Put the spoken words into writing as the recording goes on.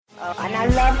And I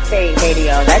love Spate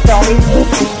Radio. That's the only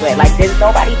with. Like, there's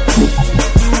nobody.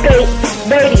 Spate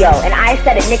Radio. And I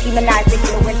said it. Nicki Minaj, Nicki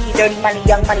Lewinsky, Dirty Money,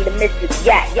 Young Money, The Mystics.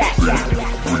 Yeah.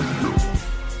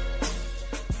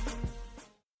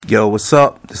 Yo, what's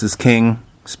up? This is King,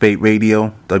 Spate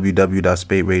Radio,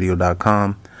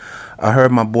 www.spateradio.com. I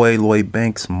heard my boy Lloyd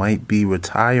Banks might be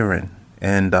retiring.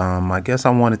 And I guess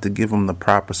I wanted to give him the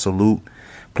proper salute,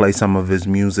 play some of his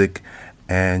music.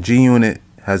 And G-Unit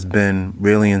has been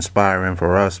really inspiring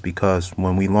for us because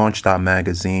when we launched our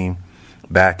magazine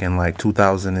back in like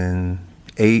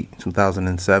 2008,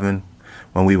 2007,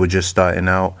 when we were just starting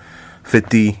out,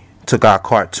 50 took our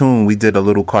cartoon. We did a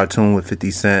little cartoon with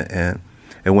 50 Cent and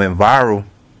it went viral.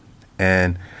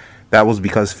 And that was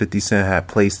because 50 Cent had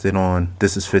placed it on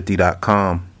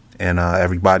thisis50.com. And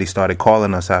everybody started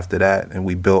calling us after that. And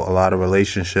we built a lot of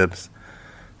relationships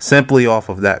simply off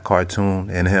of that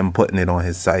cartoon and him putting it on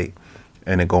his site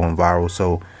and it going viral.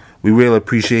 So we really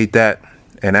appreciate that.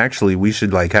 And actually, we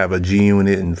should like have a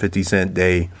G-Unit and 50 Cent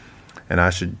day. And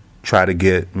I should try to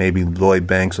get maybe Lloyd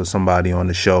Banks or somebody on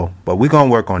the show. But we're going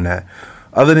to work on that.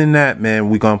 Other than that,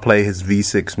 man, we're going to play his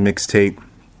V6 mixtape.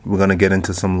 We're going to get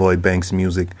into some Lloyd Banks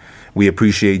music. We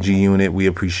appreciate G-Unit. We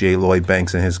appreciate Lloyd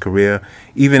Banks and his career.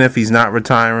 Even if he's not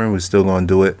retiring, we're still going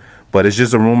to do it. But it's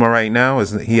just a rumor right now.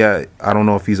 I don't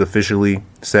know if he's officially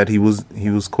said he was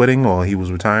quitting or he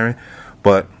was retiring.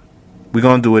 But we're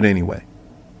going to do it anyway.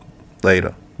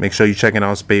 Later. Make sure you're checking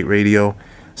out Spate Radio,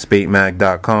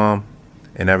 spatemag.com,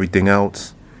 and everything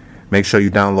else. Make sure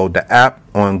you download the app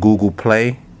on Google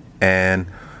Play and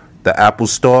the Apple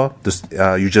Store.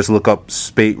 You just look up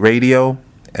Spate Radio,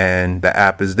 and the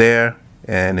app is there.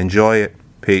 And enjoy it.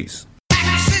 Peace.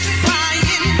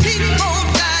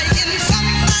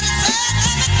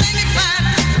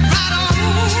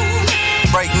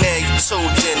 Right now you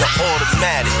tuned in to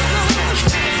Automatic.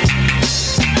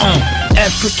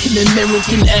 African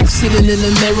American accident in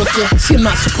America. See, I'm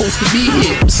not supposed to be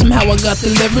here, but somehow I got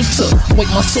the leverage to wipe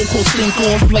my so-called stink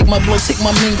off. Like my blood take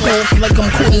my mink off. Like I'm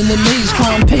caught in the maze,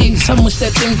 crime pays. How much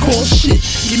that thing cost? Shit,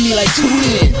 give me like 2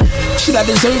 in. Shit, I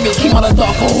deserve it. Came out of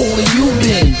darker hole than you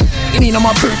been. It ain't on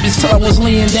my purpose till I was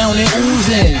laying down and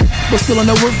oozing. But feeling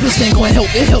the worthless ain't gonna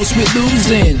help. It helps with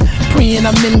losing. Praying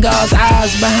I'm in God's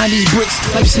eyes behind these bricks.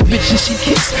 Life's a bitch and she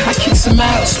kicks. I kick some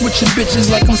out, switching bitches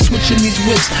like I'm switching these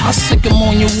whips. I sick them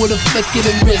on you with a flick of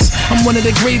the wrist. I'm one of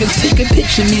the greatest. Take a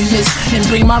picture, me miss, and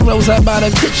bring my rose out by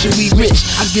the picture. We rich.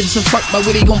 I give a fuck about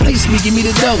where they gon' place me. Give me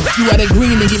the dough. You out of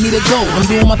green and give me the gold. I'm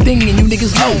doing my thing and you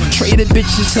niggas low. Traded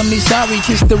bitches, tell me sorry,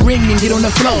 kiss the ring and get on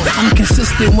the floor. I'm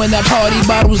consistent when that party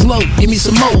bottle's low. Give me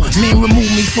some more. Man, remove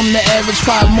me from the average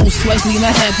 5. Most likely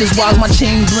not half as wise. My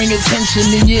chain bring attention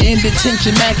and you're in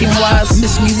detention. Mackin' wise.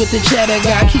 Miss me with the chatter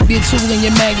guy. Keep your tool in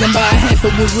your magnum by half. It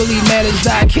what really matters.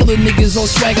 Die killing niggas on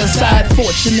swagger side.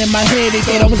 Fortune in my head. They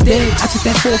thought I was dead. I took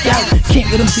that fork out. Can't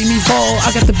let them see me fall.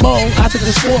 I got the ball. I took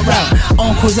the sport route.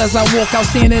 Uncles as I walk out,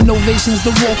 standing ovations.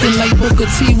 The walking like Booker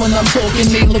T when I'm talking.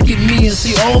 They look at me and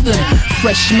see all them.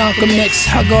 Fresh Malcolm X.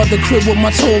 I guard the crib with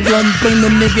my toe gun. Blame the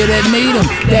nigga that made him.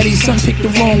 Daddy's son picked the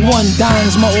wrong one.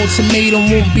 Dying's my ultimatum.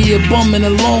 Won't be a bum in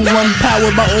the long run.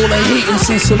 Powered by all the hating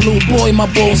since a little boy. My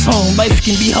balls home. Life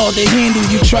can be hard to handle.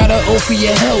 You try to offer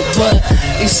your help, but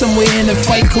they somewhere in the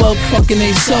fight club fucking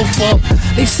they self up.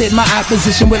 They said my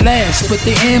opposition would last, but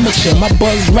they amateur. My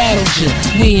buzz rattled you.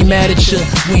 We ain't mad at you.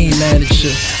 We ain't mad at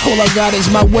you. All I got is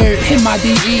my word. Hit my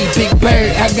DE. Big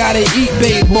bird. I gotta eat,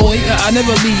 babe boy. I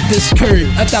never leave this curve.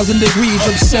 1,000 degrees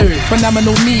absurd.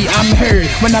 Phenomenal me, I'm heard.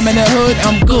 When I'm in the hood,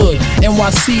 I'm good.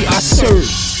 NYC, I serve.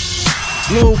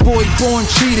 Little boy born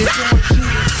cheated.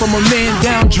 From a man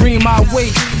down, dream I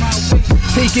wait.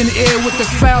 Taking air with the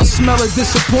foul smell of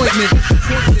disappointment.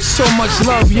 So much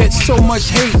love, yet so much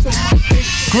hate.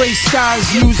 Gray skies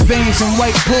use veins and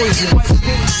white poison.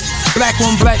 Black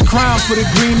on black crime for the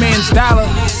green man's dollar.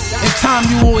 In time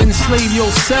you will enslave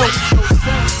yourself.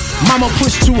 Mama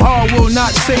push too hard, will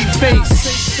not save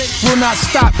face. Will not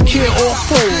stop, care or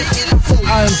fold.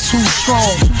 I am too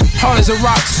strong. Hard as a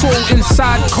rock, soul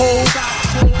inside cold.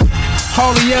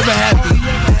 Hardly ever happy.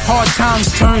 Hard times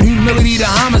turn humility to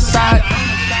homicide.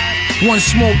 One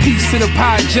small piece to the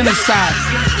pie, genocide.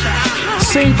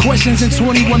 Same questions in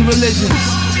 21 religions.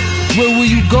 Where will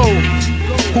you go?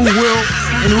 Who will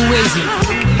and who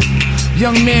isn't?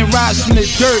 Young man rise from the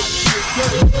dirt.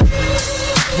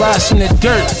 Rise from the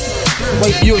dirt.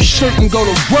 Wipe your shirt and go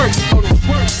to work.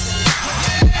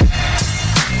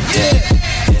 Yeah.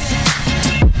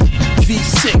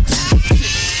 V6.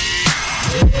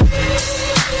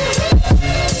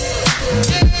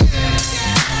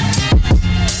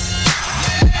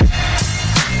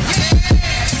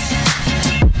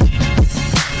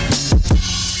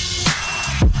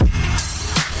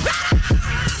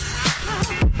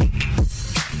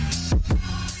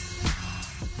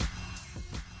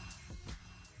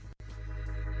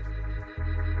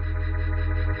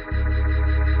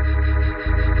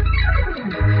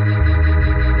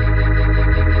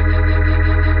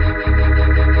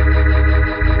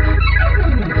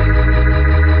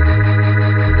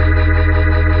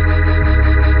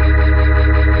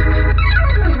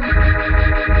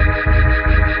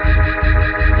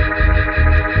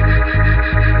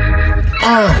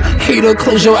 Hater,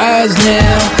 close your eyes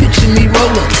now. Picture me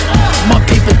rolling, my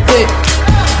paper thick,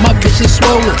 my bitch is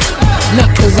swollen.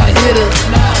 Not cause I hit her,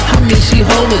 I mean she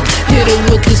holding. Hit her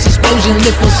with this explosion,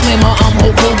 lift her slammer, I'm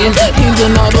Hulk Hogan.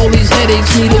 Handling out all these headaches,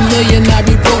 need $1 million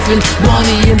ibuprofen.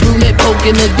 Blondie and brunette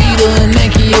poking, Adidas and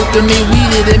Nike open. They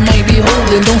weeded, it might be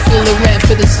holding. Don't feel the rap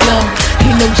for the slum,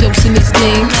 ain't no jokes in this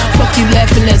game. Fuck you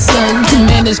laughing at son,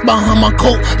 man is behind my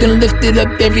coat. Then lifted up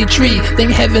every tree,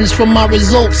 thank heavens for my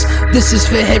results. This is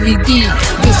for heavy D,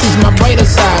 this is my brighter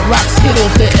side. Rocks hit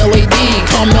off the LAD,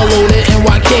 Carmelo the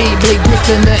NYK, Blake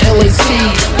Griffin the LAC.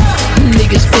 You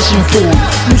niggas fishing food,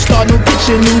 you start no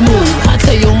picture, new move. I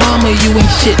tell your mama you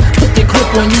ain't shit, put the clip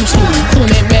on YouTube.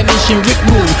 Cornet Ravish and Rick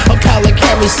Rule, a pile of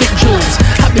carrots, sick jewels.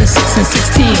 I've been 6 and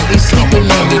 16, they sleeping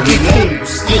on me, big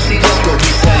fools. You see just what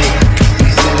we say, we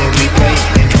sin and we pray,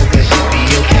 and hope that shit be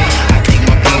okay. I think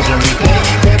my pains on replay,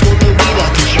 grab all the weed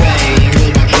out the tray, roll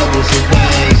my troubles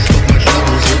away, smoke my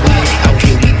troubles away. Out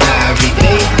here we die every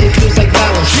day, it feels like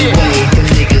violence away. Them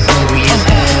niggas hungry as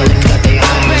hell and got they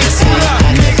eye on the tail.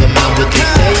 I never mind what they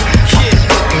say, I just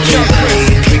fucking rosé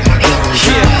and drink my troubles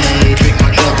away, drink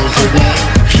my troubles away.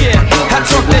 I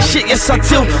talk that shit, yes I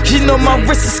do. You know my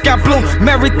wrist is sky blue.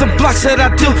 Married the blocks that I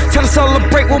do. Time to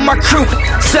celebrate with my crew.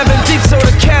 7 deep, so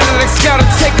the Cadillacs gotta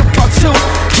take about 2.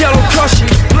 Yellow caution,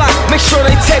 block, make sure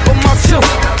they tape them out too.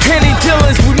 Henny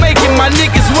dealings, we making my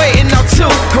niggas waiting out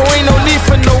too. Oh, ain't no need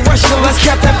for no rush, so let's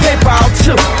cap that paper out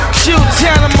too. Shoot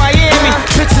down in Miami,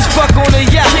 bitches fuck on the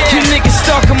yacht. You niggas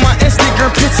stalking my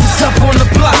Instagram pictures up on the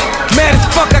block. Mad as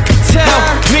fuck, I can tell.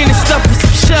 Meaning stuff with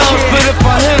some shells, but if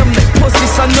I hit them, they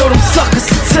pussies, I know them suckers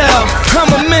to tell. I'm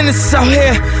a menace out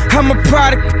here, I'm a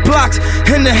product of blocks.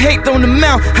 And the hate on the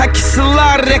mount, I kiss a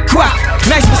lot of that guap.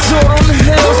 Nice resort on the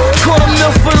hills, quarter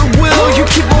mil for the wheel. You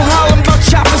keep on hollering about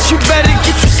choppers, you better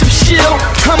get you some shield.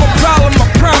 I'm a problem, I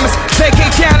promise.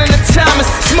 Vacate down in the Thomas,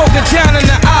 smoking down in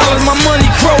the islands. My money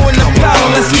growing the power,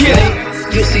 let's get it.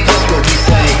 You see just what we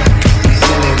say, we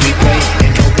sin and we pray,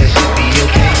 and hope that shit be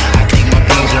okay. I think my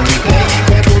pains on replay,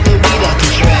 grab all the weed out the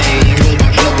tray, roll my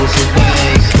troubles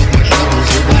away, smoke my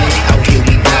troubles away. Out here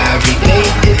we die every day,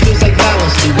 it feels like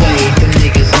violence away. Them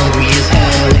niggas hungry as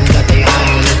hell and got they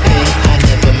eye on the pay. I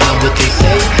never mind what they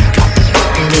say, pop this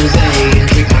fucking rosé and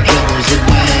drink my troubles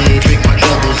away, drink my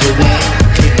troubles away.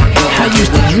 I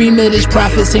used to dream of this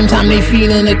profit, same time they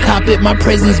feeling the carpet. My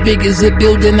presence big as a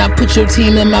building, I put your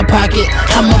team in my pocket.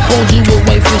 I'ma hold you with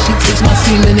white fish, she takes my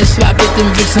semen and slap it. Them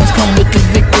vixens come with the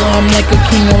victor, I'm like a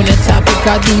king on that topic.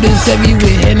 I do this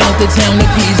everywhere, head out the town, the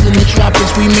peas in the tropics.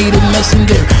 We made a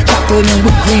messenger, chocolate and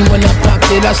whipped cream when I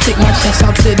popped it. I stick my chest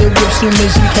out to the rip, soon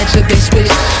as we catch it, they switch.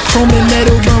 Chrome and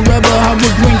metal, burn rubber, I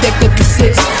would bring deck up to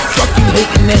 6. Fuck you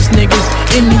hating ass niggas,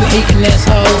 and you hating ass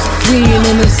hoes. We ain't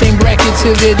in the same bracket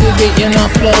till they're debating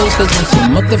our flows. Cause I'm so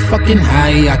motherfucking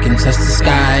high, I can touch the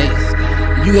sky.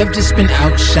 You have just been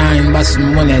outshined by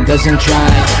someone that doesn't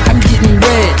try. I'm getting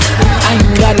red, I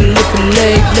ain't gotta lift a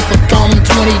leg, lift a thumb,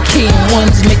 20 king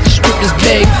ones, make the strippers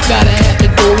beg. Gotta have to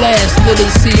go last, let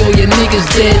us see all your niggas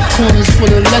dead. Corners for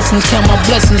the lessons, count my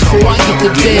blessings before I hit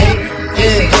the bed.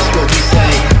 Yeah, that's what we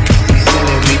say, we sin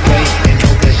and we pray, and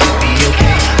hope that shit be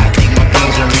okay. I think my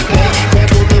pains on replay,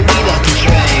 grab all the weed out the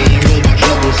tray, roll my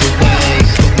troubles away,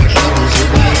 smoke my troubles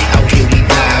away. Out here we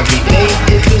die every day,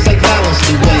 it feels like violence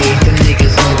away. Them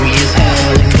niggas hungry as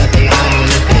hell and got they eye on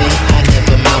the pay. I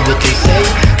never mind what they say,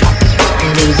 pop this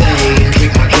fucking rosé and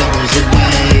drink my troubles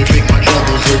away, drink my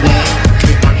troubles away,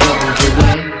 drink my troubles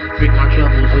away, drink my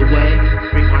troubles away,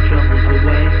 drink my troubles away, drink my troubles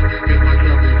away, drink my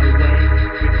troubles away.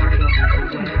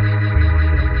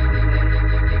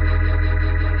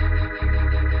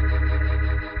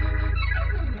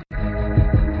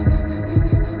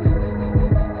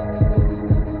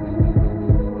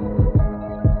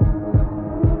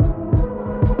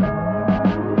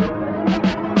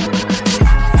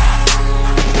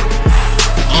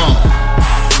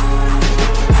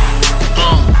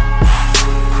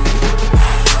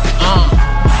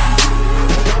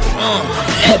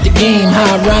 At the game,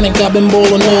 how ironic, I've been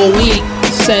ballin' all week.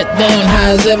 Sat down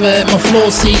high as ever at my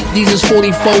floor seat. These is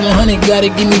 44 100,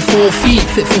 gotta give me 4 feet.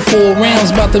 Fit for 4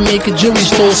 rounds, about to make a jewelry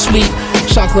store sweet.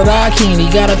 Chocolate eye candy,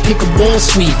 gotta pick a ball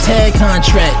sweet. Tag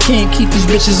contract, can't keep these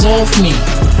bitches off me.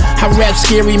 I rap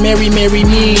scary, marry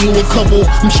me, you a couple.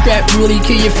 I'm strapped, really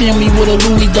kill your family with a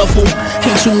Louis duffel.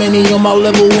 Ain't too many on my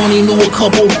level, only knew a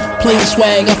couple. Plain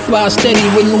swag, I fly steady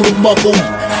with new to buckle.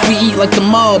 We eat like the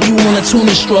mob, you want a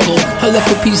tuna struggle. I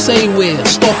left a piece A-where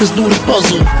stalkers do the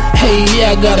puzzle. Hey,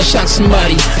 yeah, I gotta shock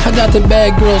somebody. I got the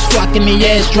bad girls flocking the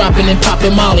ass, dropping and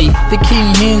popping Molly. The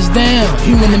king hands down,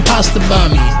 human imposter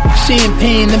by me.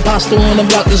 Champagne imposter on the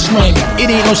block is grimy. It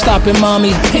ain't no stopping,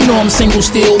 mommy. Ain't no I'm single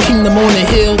still. Kingdom on the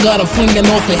hill, got a flinging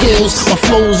off the hills. My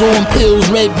flow's on pills,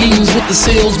 red beans with the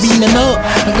seals beaming up.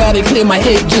 I gotta clear my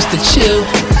head just to chill.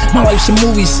 My life's a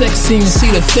movie, sex scene,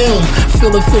 see the film.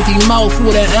 Fill a filthy mouth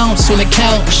with an ounce on the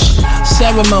couch.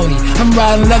 Ceremony, I'm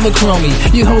riding leather chromey.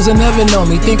 You hoes will never know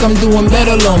me, think I'm doing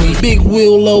better, lonely. Big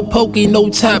wheel, low pokey, no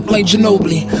top like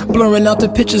Ginobili. Blurring out the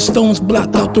picture, stones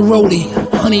block out the rollie.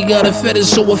 Honey got a fetish,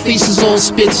 so her face is all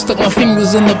spit. Stuck my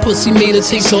fingers in the pussy, made her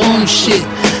taste her own shit.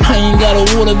 I ain't got a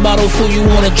water bottle for you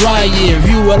on a dry year.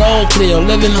 View it all clear,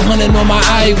 1100 on my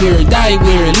eyewear. Die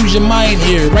weird, lose your mind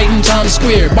here. Right in Times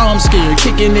Square, bomb scare.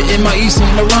 Kicking it in my East and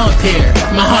Laurent pair.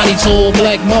 My hottie tall,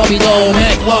 black Barbie doll.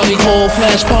 Mac Lottie call,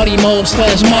 flash party mob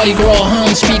slash Mardi Gras. Hum,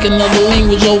 speak another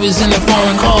language, always in a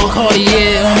foreign car.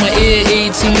 Cartier on my ear,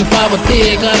 18.5 a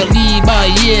pair. Gotta lead by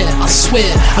a year, I swear.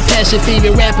 I pass your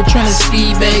favorite rapper trying to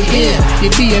speed back here.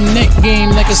 Your BM neck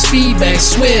game like a speed back,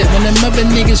 swear. When them other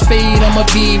niggas fade, I'ma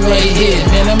be right here.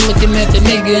 Man, I'm looking at the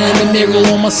nigga in the mirror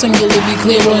on my single to be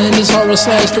clearer. In this horror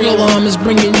slash thriller, I'm just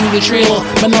bringing you the trailer.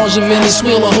 Menage of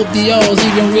Venezuela, hope the y'all's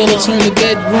even realer. Turn the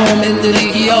bedroom into the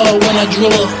ER when I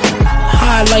drill her.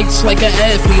 Highlights like an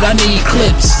athlete, I need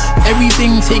clips.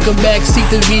 Everything take a back seat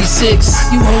to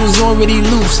V6. You hoes already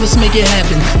loose, let's make it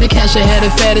happen. The cashier had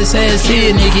the fattest ass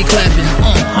here, nigga clapping.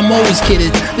 I'm always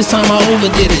kidding, this time I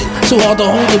overdid it. So hard to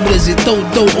hold the blizzard, throw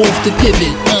off the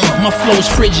pivot. My flow's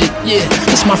frigid, yeah,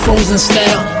 it's my frozen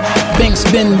style. Banks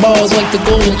bend balls like the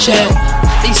golden child.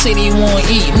 They say they wanna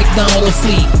eat McDonald's or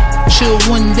Fleet. Chill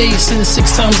one day, send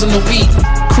 6 times in a week.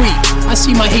 Creep, I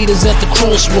see my haters at the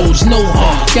crossroads, no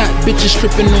heart. Got bitches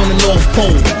stripping on the North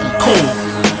Pole, I'm cold.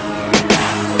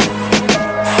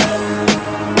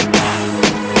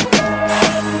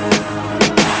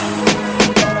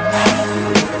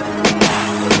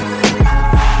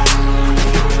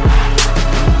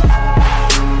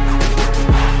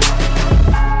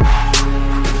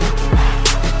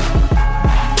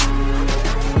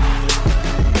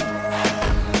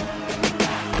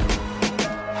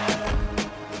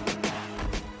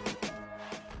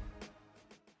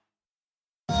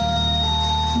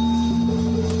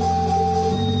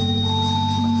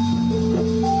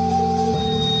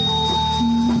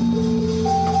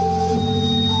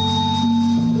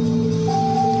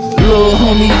 Little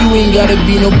homie, you ain't gotta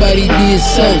be nobody, be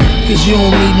yourself. Cause you don't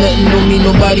need nothing, don't mean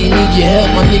nobody need your help.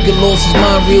 My nigga lost his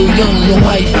mind real young, know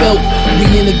how he felt.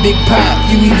 We in a big pot,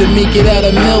 you either make it out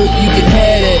or melt. You can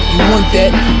have that, you want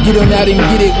that, get on out and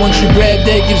get it. Once you grab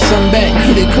that, give some back,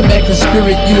 hit it, come back in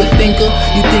spirit. You a thinker,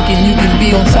 you thinking you can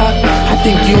be on top. I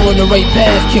think you're on the right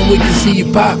path, can't wait to see you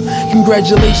pop.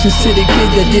 Congratulations to the kid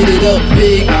that did it up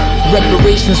big.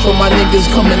 Reparations for my niggas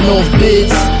coming off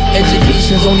bids.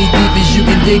 Education's only deep as you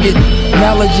can dig it.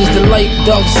 Knowledge is the light,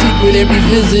 dark secret every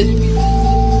visit.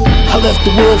 I left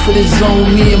the world for this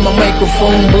zone, me and my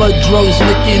microphone. Blood, drugs,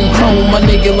 licking chrome, my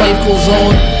nigga life goes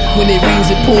on. When it rains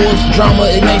it pours,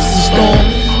 drama ignites the storm.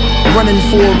 Running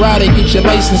for a ride, get your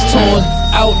license torn.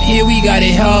 Out here we got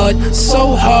it hard,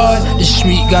 so hard. The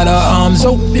street got our arms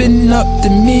open up to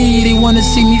me. They wanna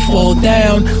see me fall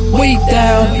down, way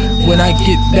down. When I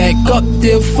get back up,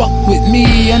 they'll fuck with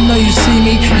me. I know you see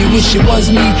me, you wish it was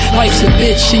me. Life's a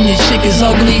bitch and your chick is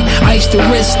ugly. Ice the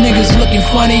wrist, niggas looking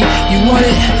funny. You want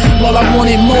it? Well, I want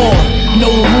it more. No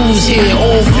rules here,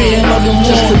 all fair and love and war.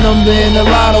 Just a number in the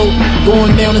lotto.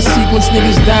 Going down the sequence,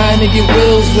 niggas dying to get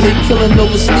wills, but they killing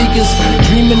over sneakers.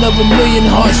 Dreaming of a million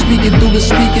hearts speaking through the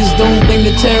speakers. Don't blame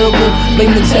the terrible,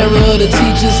 blame the terror of the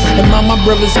teachers. And my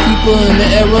brother's keeper in the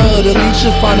era of the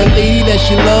leecher. Find a lady that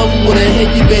you love, with a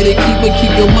head you better keep her.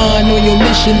 Keep your mind on your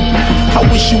mission. I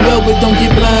wish you well, but don't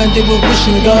get blinded with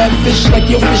wishing. God, fish like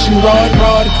your fishing rod.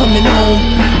 Rod coming home,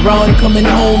 Ron coming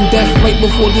home. Death right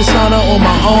before dishonor on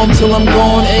my arm till I'm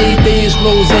gone. Every day is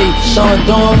rose. Sean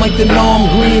Dawn like the norm.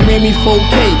 Green Remy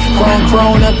 4K.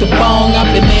 Crown at the bong.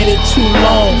 I've been at it too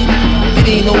long. It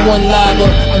ain't no one lava.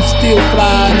 I'm still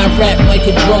fly and I rap like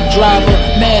a drunk driver.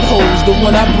 Mad hoes, the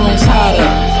one I brings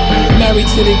hotter. Married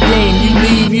to the game, you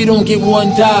leave, you don't get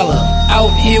 $1. Out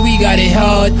here we got it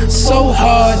hard, so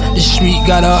hard. The street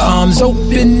got our arms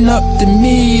open up to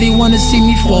me. They wanna see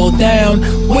me fall down,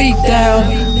 way down.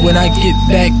 When I get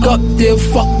back up, they'll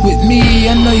fuck with me.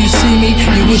 I know you see me,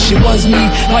 you wish it was me.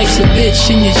 Life's a bitch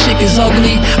and your chick is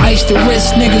ugly. Ice the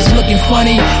wrist, niggas looking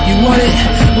funny. You want it?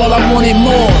 Well, I want it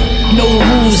more. No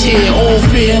rules here, all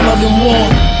fear and love and war.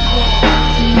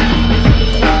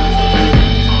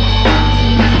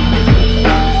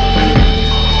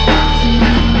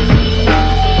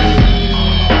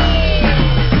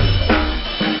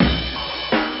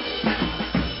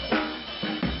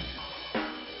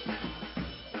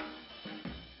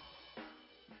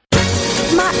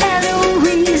 My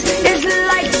Eloise is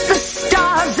like the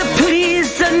stars that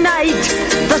please the night,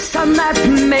 the sun that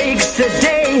makes the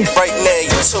day. Right now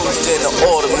you tuned in to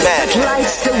Automatic.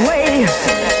 Lights away.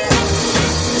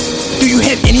 Do you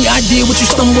have any idea what you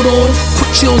stumbled on?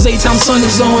 Quick chills anytime sun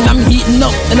is on. I'm heating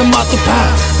up and I'm out the pie.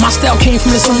 My style came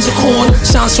from the sons of corn.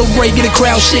 Sound so bright, get a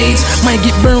crowd shades. Might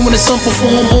get burned when the sun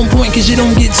perform. On point cause you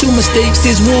don't get two mistakes.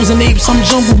 There's wolves and apes, I'm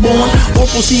jungle born. Or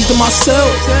proceed to myself.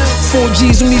 4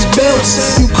 G's on these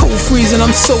belts. You cold freezing,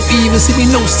 I'm so even. See me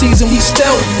no season, we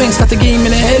stealth. Thanks got the game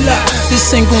in the headlock. This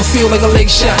ain't gon' feel like a leg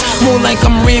shot. More like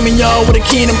I'm ramming y'all with a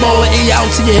cannonball and A out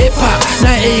to your hip hop.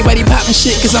 Not everybody popping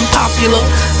shit cause I'm popular.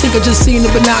 Think I just seen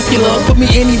the binocular. Put me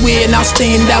anywhere and I'll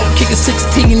stand out. Kick a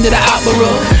 16 to the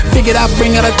opera. Figured I'd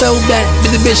bring out a throwback.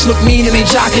 But the bitch look mean and ain't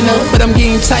jocking her. But I'm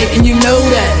getting tight and you know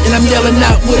that. And I'm yelling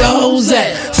out where the hoes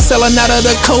at. Selling out of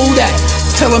the Kodak.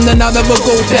 Tell them that I'll never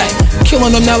go back.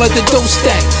 Killing them now like the dough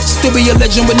stack. Still be a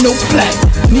legend with no plaque.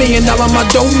 $1 million on my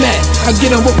dough mat. I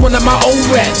get them with one of my old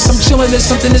raps. I'm chilling in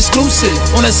something exclusive.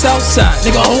 On the south side,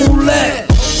 nigga, hold that.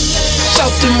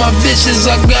 Shout to my bitches,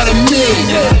 I got $1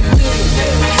 million.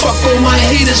 Fuck all my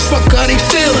haters, fuck how they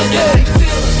feelin'.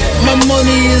 My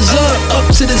money is up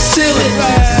to the ceiling.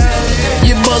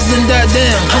 You buzzin' that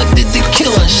down, I did the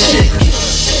killin' shit.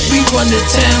 We run the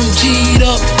town, G'd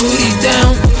up, booty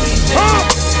down.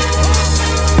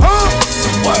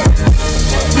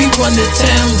 We run the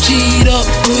town, G'd up,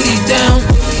 booty down.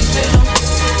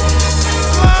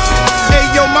 Hey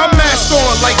yo, my mask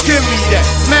on, like give me that.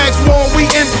 Mags warm, we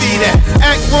empty that.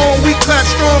 Act wrong, we clap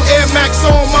strong. Air Max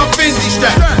on my Fendi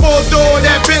strap. 4-door,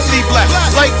 that Bentley black.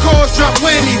 Like cars, drop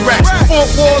plenty racks. 4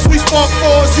 walls, we spark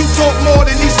fours. You talk more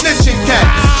than these snitching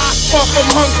cats. Fuck from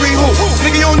hungry who?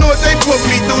 Nigga, you don't know what they put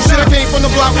me through. Shit, I came from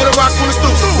the block with a rock on the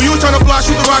stoop. When you was tryna block,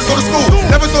 shoot the rock, go to school.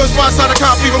 Never thought a spot side a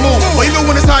cop even move. But even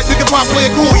when it's hot, nigga pop play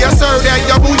it cool. Yeah, I serve that,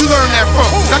 y'all boo, you learn that from.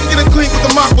 I can get it clean with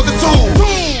the mop with the tool.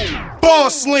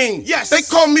 Boss lean, yes. They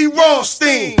call me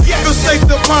Rothstein. Yes. The safe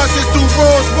deposits do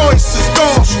Rolls Royces,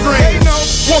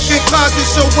 Gulfstreams. Walk in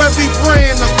closets, show every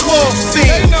brand a cloth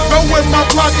scene. Go in my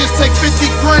pockets, take 50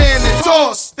 grand and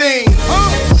toss things.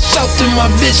 Shout to my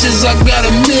bitches, I got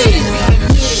 $1 million.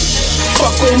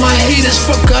 Fuck all my haters,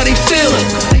 fuck how they feelin'.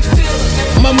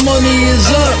 My money is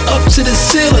up to the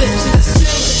ceiling.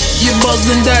 You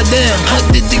buzzin' that down, I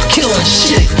did the killin'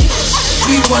 shit.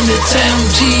 We run the town,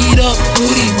 G'd up,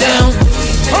 booty down.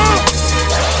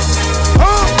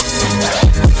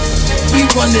 We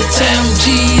run the town,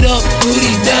 G'd up,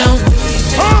 booty down.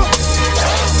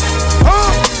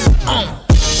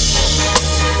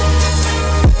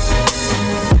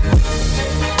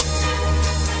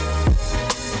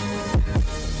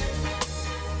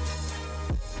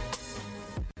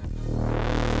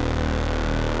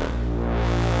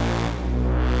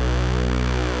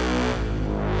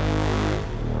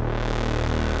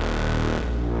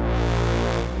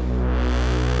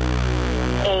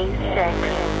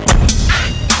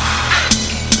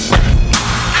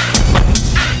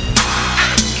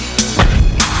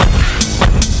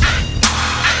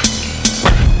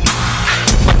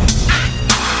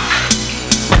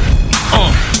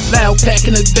 Pack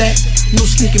in the back, no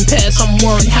sneaking past, I'm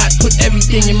wearing hot, put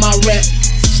everything in my rap.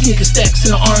 Sneaker stacks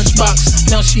in the orange box,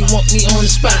 now she want me on the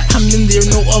spot. I'm in there,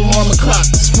 no alarm clock.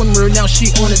 Swimmer, now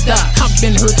she on the dock. I've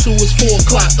been her till it's 4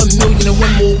 o'clock. 1,000,001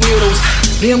 more weirdos.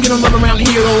 Damn, get on love around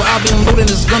here though. I've been loading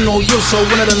this gun all year, so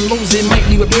one of them lows it might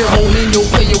leave a beer hole. Man, yo,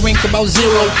 play your rank about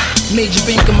 0. Major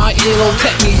bank in my earlobe,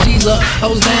 tap me G's up. I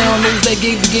was down, those that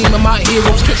gave the game of my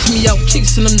heroes. Catch me out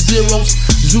chasing them zeros.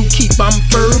 Zookeep, I'm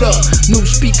furred up. New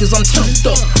speakers, I'm turned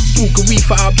up. Buka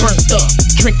Reefer, I burnt up.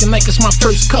 Drinking like it's my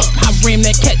first cup. I ram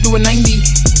that cat to a 90.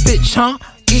 Bitch, huh?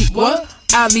 Eat what?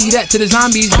 I leave that to the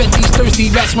zombies. Bet these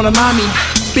thirsty rats wanna lie me.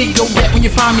 Big go get when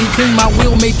you find me. Clean my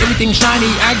wheel, make everything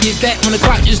shiny. I get that when the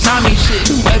clock just time me. Shit,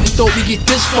 who ever thought we get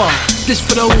this far? This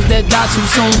for those that die too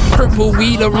soon. Purple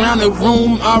weed around the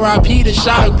room. R.I.P. the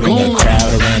shot of bring a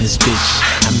crowd around this bitch.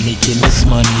 I'm making this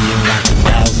money and rocking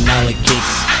 $1,000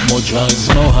 kicks. More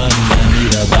drugs, more honey. I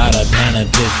need about a pound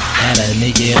of dip. Gotta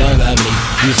make it all lovely.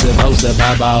 You supposed to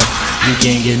pop off. You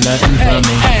can't get nothing from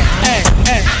me. Hey,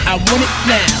 I want it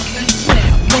now.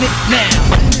 Want it now.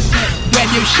 Grab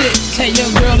your shit, tell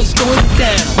your girl it's going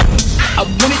down. I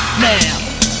want it now.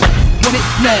 Want it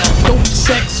now. Dope,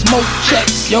 sex, smoke,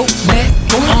 checks, yo, man,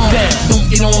 going down. Don't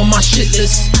get on my shit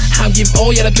list. I'll give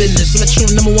all y'all the business. Let your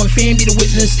 #1 fan be the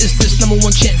witness. It's this #1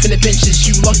 champ for the benches.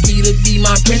 You lucky to be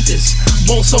my apprentice.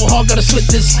 Ball so hard, gotta split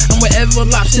this. I'm wherever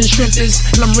lobster and shrimp is.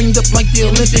 And I'm ringed up like the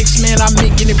Olympics. Man, I'm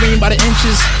making it rain by the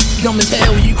inches. Dumb as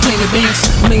hell, you claim the banks.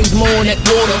 Millions more in that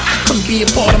water. Come be a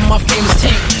part of my famous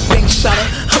tank. Bank shotter,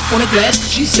 on the glass.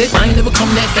 She said, I ain't never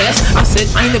come that fast. I said,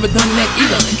 I ain't never done that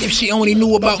either. If she only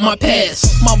knew about my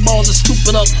past. My balls are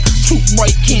stupid up, too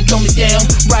bright, can't dumb it down.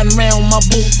 Riding around my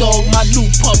bulldog, my new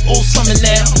pup, all summer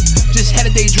now. Just had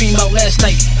a daydream about last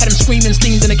night. Had him screaming,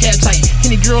 steamed in a cat tight.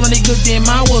 Any girl in they good damn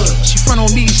my word. She front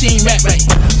on me, she ain't rap right.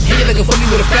 Hey, looking for me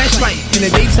with a flashlight. In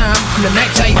the daytime, I'm the Mac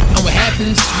type. I'm what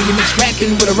happens when you mix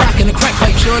rapping with a rock and a crack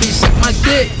pipe. Shorty, suck my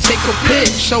dick, take a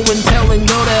pic, show and tell and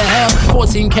go to hell.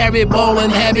 14 karat ball and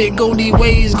habit, go these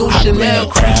ways, go Chanel.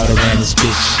 Crowd around this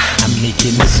bitch, I'm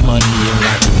making this money and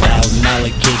rocking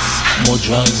 $1,000 kicks. More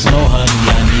drugs, more honey,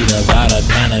 I need about a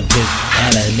pound of piff.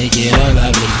 Had a naked or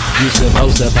lovely, you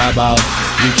supposed to pop off.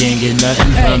 You can't get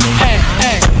nothing from me.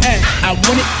 I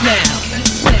want it now,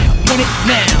 want it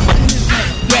now.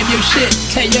 Grab your shit,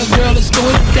 tell your girl it's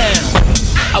going down.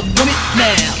 I want it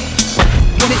now,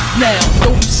 want it now.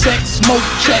 Dope, sex, smoke,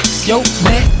 checks, yo,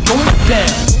 man, going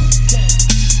down.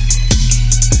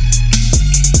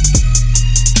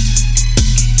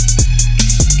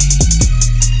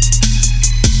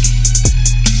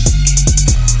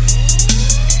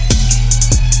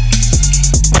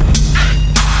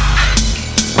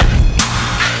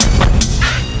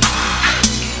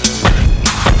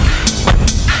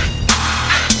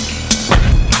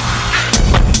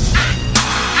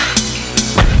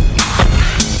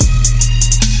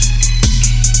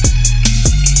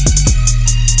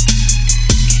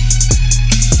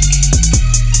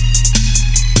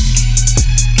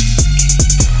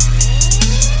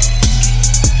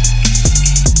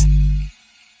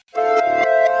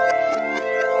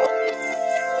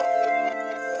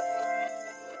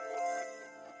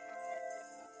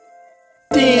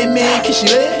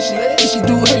 Can she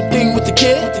do her thing with the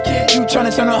kid? You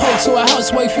tryna turn her hoe to a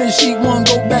housewife and she wanna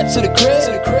go back to the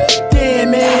crib?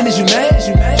 Damn man, is you mad?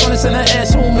 Tryna send her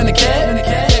ass home in a cab?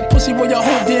 That pussy for your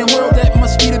whole damn world, that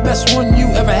must be the best one you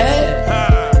ever had.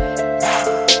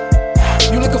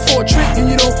 You looking for a trick and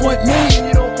you don't want me.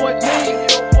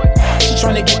 She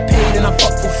tryna get paid and I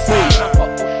fuck for free.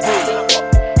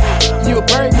 You a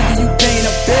bird nigga, you paying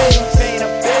a bill.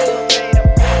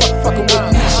 Fucking with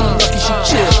me, she lucky she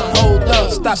chill. Hold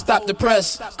up, stop the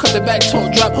press. Cut the back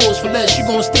talk, drop holes for less. You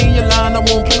gon' stay in your line, I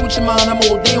won't play with your mind. I'm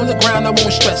all day on the ground, I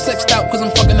won't stress. Sexed out cause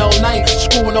I'm fucking all night,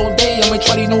 screwing all day. I'ma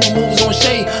try these new moves on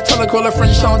Shay. Tell her girl her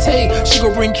friend Shantae, she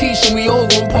gon' bring Keisha and we all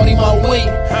gon' party my way.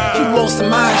 You lost her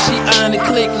mind, she eyeing the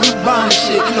click. You buying the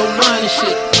shit, you know buying the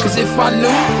shit. Cause if I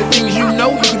knew the things you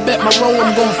know, you can bet my roll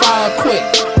I'm gon' fire quick.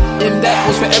 And that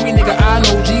goes for every nigga I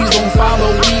know. G's don't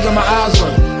follow, we got my eyes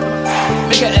on.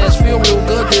 Make her ass feel real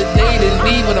good today, then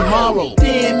leave her tomorrow.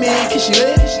 Damn man, can she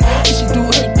live? Can she do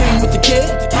her thing with the kid?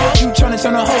 You tryna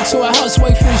turn her hoe to a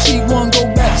housewife and she wanna go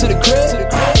back to the crib?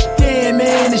 Damn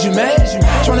man, is you mad?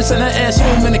 Tryna send her ass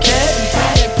home in a cab?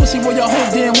 That pussy for your whole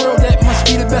damn world, that must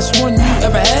be the best one you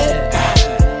ever had.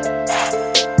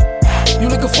 You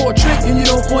looking for a trick and you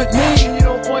don't want me.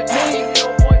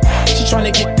 She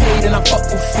tryna get paid and I fuck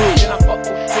for free.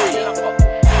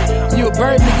 You a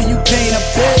bird nigga, you paying a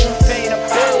bill.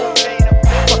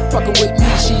 Fucking with me,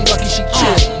 she lucky she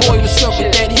chill. Boy, what's up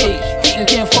with that hate? Hating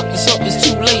can't fuck this up, it's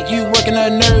too late. You working her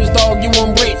nerves, dog, you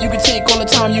won't break. You can take all the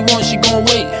time you want, she gon'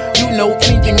 wait. You know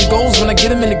anything goes when I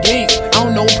get him in the gate. I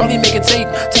don't know, probably make a tape.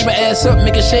 Take my ass up,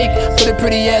 make a shake. Put a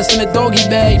pretty ass in a doggy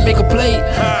bag, make a plate.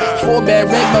 4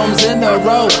 bad red bones in a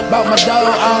row. About my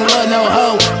dog, I don't love no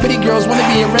hoe. Pretty girls wanna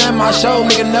be around my show.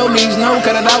 Nigga no means no,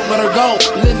 cut it out, let her go.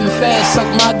 Living fast, suck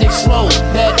my dick slow.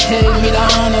 That head me the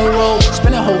honor roll.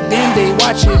 Spend a whole damn day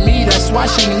watching me, that's why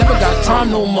she never got time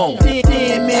no more.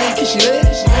 Damn man, can she live?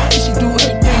 Can she do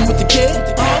her thing with the kid?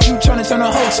 You tryna turn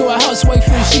her hoe to a housewife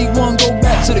and she wanna go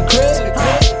back to the crib?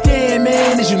 Damn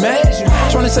man, is you mad?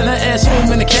 Tryna send her ass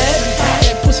home in a cab?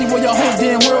 That pussy for your whole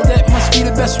damn world, that must be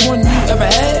the best one you ever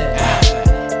had.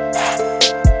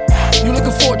 You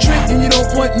looking for a trick and you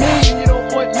don't want me.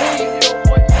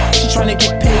 She tryna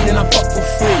get paid and I fuck for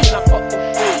free.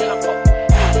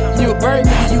 You a bird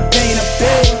nigga, you paying a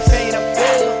bill.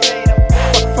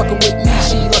 Fucking with me,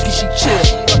 she lucky she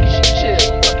chill.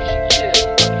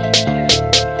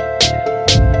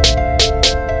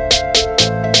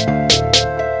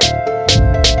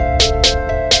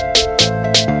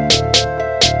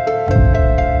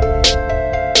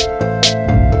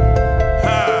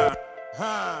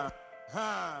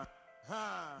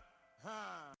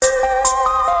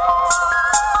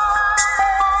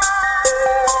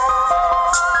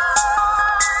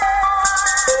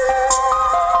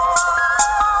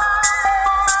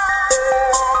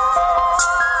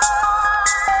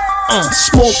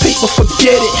 Small paper,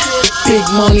 forget it. Big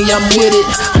money, I'm with it.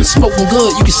 I'm smoking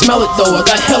good, you can smell it though. I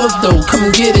got hella dough,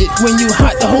 come get it. When you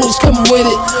hot, the hoes come with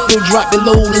it. still drop it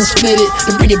low and split it.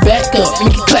 Then bring it back up,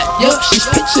 make it clap. Yup, she's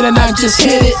pitching and I just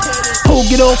hit it. Ho,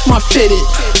 get off my fitted.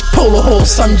 Polo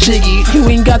horse, I'm jiggy. You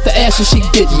ain't got the ass and she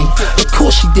did me. Of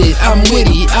course she did, I'm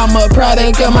witty. I'm a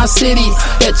product of my city.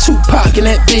 That Tupac and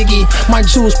that Biggie. My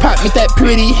jewels pop me that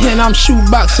pretty. And I'm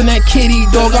shoeboxing that kitty.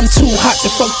 Dog, I'm too hot to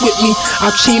fuck with me.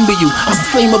 I'll chamber you, I'm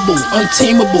flammable,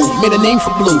 untamable. Made a name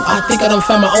for blue, I think I done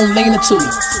found my own lane or two.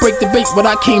 Break the bank, what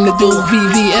I came to do.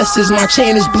 VVS is my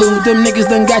chain is blue. Them niggas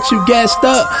done got you gassed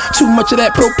up. Too much of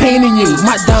that propane in you.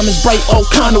 My diamonds bright, all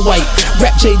kind of white.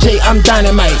 Rap JJ, I'm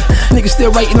dynamite. Niggas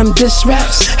still writing them diss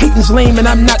raps. Hating's lame and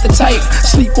I'm not the type.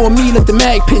 Sleep on me, let the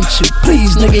mag pinch you.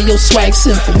 Please, nigga, your swag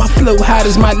simple. My flow hot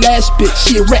as my last bitch.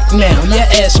 She a wreck now, your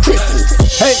ass crippled.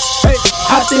 Hey, hey,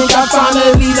 I think I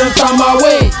finally done found my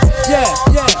way. Yeah,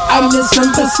 yeah. I miss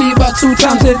some pussy about 2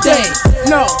 times a day.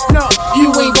 No, no, you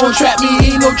ain't gon' trap me,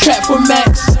 ain't no trap for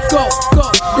Max. Go, go,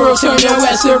 girl, turn your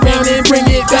ass around and bring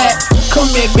it back. Come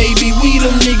here, baby, we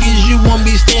them niggas you won't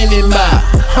be standing by.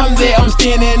 I'm there, I'm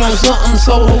standing on something,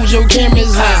 so hold your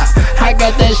cameras high. I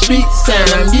got that street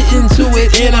sound, I'm getting to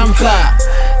it and I'm fly.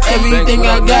 Everything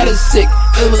I got is sick,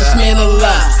 illest man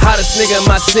alive. Hottest nigga in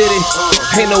my city,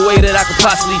 ain't no way that I could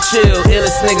possibly chill.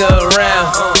 Illest nigga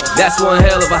around, that's one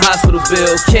hell of a hospital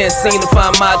bill. Can't seem to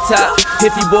find my top,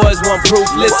 if you boys want proof,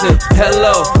 listen.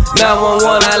 Hello,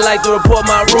 911, I'd like to report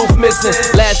my roof missing.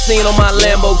 Last seen on my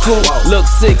Lambo coupe, look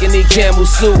sick in the Campbell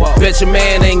suit. Bet your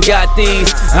man ain't got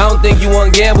these, I don't think you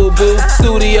want gamble, boo.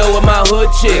 Studio with my hood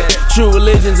chick, true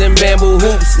religions and bamboo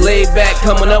hoops. Laid back,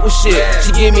 coming up with shit,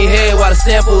 she give me head while the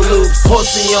sample loops.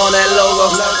 Pussy on that logo,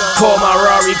 call my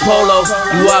Rari Polo.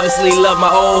 You obviously love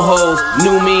my old hoes,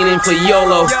 new meaning for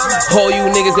YOLO. All you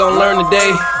niggas gon' learn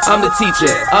today, I'm the teacher,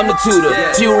 I'm the tutor.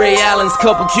 Few Ray Allens,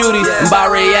 couple cuties, and by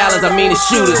Ray Allens I mean the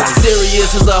shooters.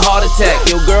 Serious as a heart attack,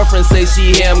 your girlfriend say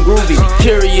she hear I'm groovy.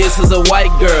 Curious as a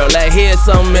white girl that hears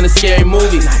something in a scary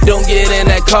movie. Don't get in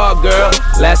that car, girl,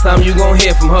 last time you gon'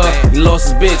 hear from her. He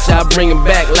lost his bitch, I'll bring him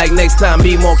back. Like next time,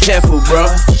 be more careful, bro.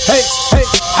 Hey, hey,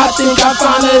 I think I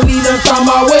finally done found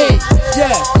my way.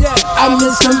 Yeah, yeah, I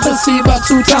miss some pussy about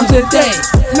 2 times a day.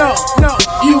 No, no,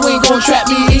 you ain't gon' trap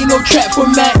me, ain't no trap for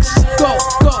Max. Go,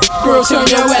 go, girl, turn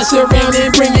your ass around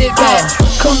and bring it back.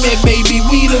 Come here, baby,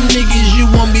 we them niggas you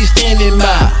won't be standing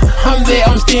by. I'm there,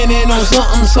 I'm standing on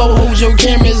something, so hold your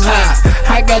cameras high.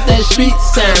 I got that street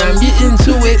sound, I'm getting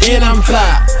to it and I'm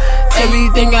fly.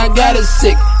 Everything I got is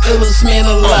sick, illest man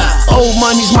alive. Old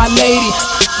money's my lady,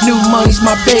 new money's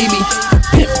my baby.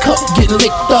 Pimp cup getting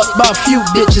licked up by a few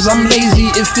bitches. I'm lazy,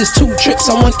 if it's 2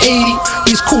 trips I want 80.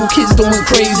 These cool kids doing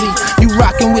crazy, you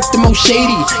rockin' with the most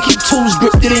shady. Keep tools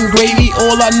gripped in gravy,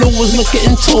 all I know was liquor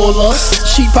and taller.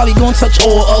 She probably gon' touch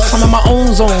all us, I'm in my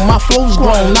own zone, my flow's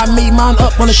grown. I made mine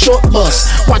up on a short bus,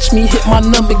 watch me hit my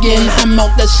number again. I'm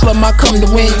out that slum, I come to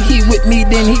win. He with me,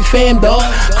 then he fammed up.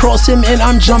 Cross him and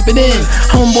I'm jumping in.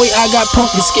 Homeboy, I got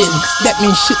pumpkin skin, that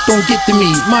means shit don't get to me.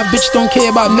 My bitch don't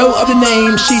care about no other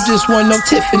name, she just want no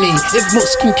Tiffany. If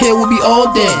looks can kill, we'll be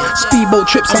all dead. Speedboat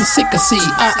trips, I'm sick of see.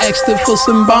 I asked her for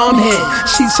some bomb head,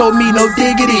 she told me no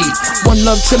diggity. One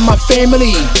love to my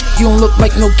family, you don't look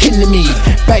like no kin to me.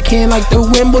 Backhand like the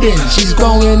Wimbledon, she's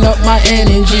going up my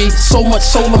energy. So much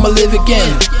soul, I'ma live again.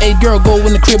 Hey girl, go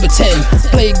in the crib at 10.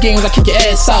 Play games, I kick your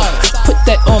ass out. Put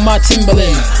that on my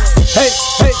Timberland. Hey,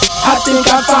 hey, I think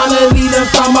I finally done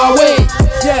found my way.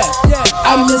 Yeah, yeah,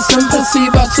 I miss some pussy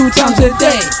about 2 times a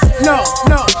day. No,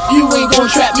 no, you ain't gon'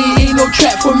 trap me, ain't no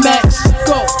trap for Max.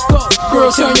 Go, go,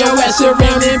 girl, turn your ass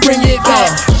around and bring it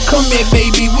back. Come here,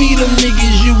 baby, we them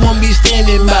niggas you won't be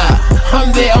standing by.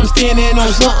 I'm there, I'm standing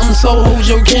on something, so hold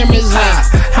your cameras high.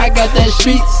 I got that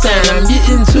street sound, I'm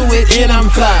getting to it and I'm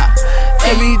fly.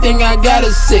 Everything I got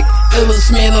is sick,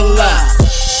 illest man alive.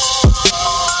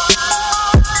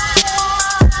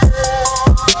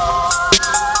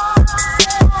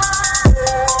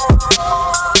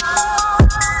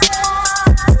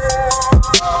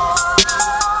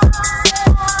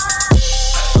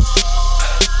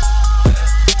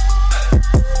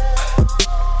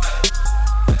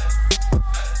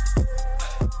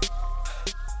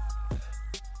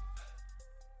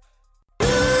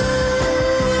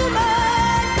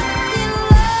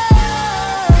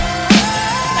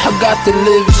 Got to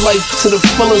live life to the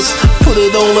fullest, put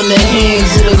it all in the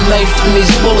hands of the knife and these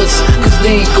bullets, cause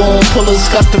they ain't gon' pull us.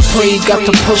 Got to pray, got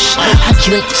to push, I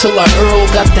drink till I earl,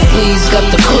 got the haze, got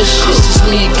the kush. It's just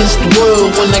me against the world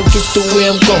when I get to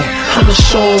where I'm going. I'ma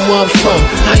show them where I'm from,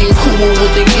 I ain't cool with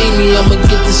what they gave me, I'ma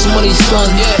get this money, son.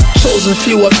 Chosen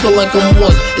few, I feel like I'm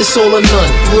one, it's all or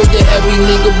none. Word to every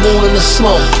nigga born in the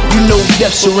slum, you know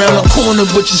death's around the corner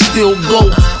but you still go.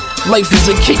 Life is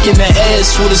a kick in the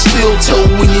ass with a steel toe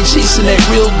when you're chasing that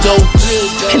real dough.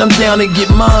 And I'm down to get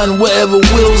mine wherever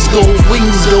wheels go,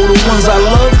 wings go. The ones I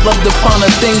love to find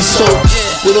a thing so.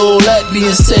 With all that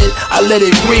being said, I let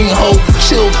it ring, ho.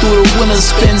 Chill through the winter,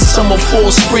 spend summer, fall,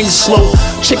 spring slow.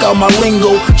 Check out my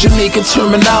lingo, Jamaican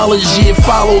terminology. It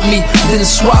followed me, then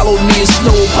swallowed me. It's no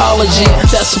apology,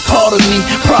 that's a part of me.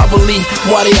 Probably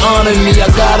why they honor me. I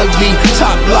gotta be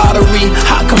top lottery,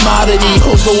 hot commodity.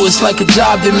 Although it's like a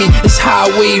job to me, it's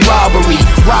highway robbery.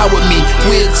 Ride with me,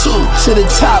 where to the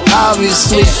top,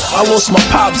 obviously. I lost my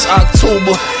pops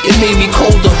October, it made me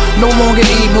colder. No longer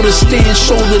able to stand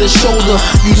shoulder to shoulder.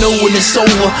 You know when it's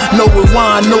over, no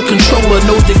rewind, no controller,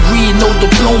 no degree, no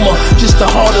diploma, just the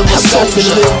heart of a soldier.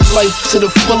 Live life to the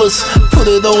fullest,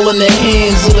 put it all in the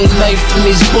hands of the knife and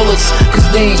these bullets, cause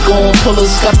they ain't gon' pull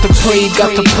us. Got to pray,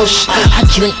 got to push, I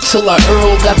drink till I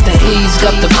earl, got the haze,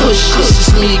 got the kush. It's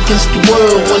just me against the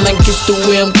world when I get to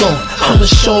where I'm going. I'ma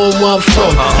show 'em where I'm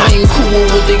from, I ain't cool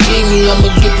with what they gave me, I'ma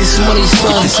get this money,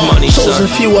 son. Chosen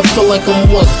few, I feel like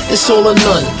I'm one, it's all or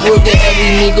none. Word to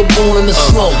every nigga born in the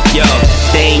slum. Yo,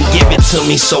 they ain't give it to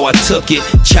me, so I took it.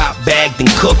 Chopped, bagged,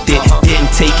 and cooked it.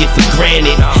 Didn't take it for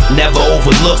granted, never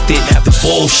overlooked it. The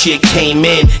bullshit came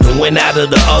in and went out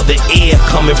of the other ear.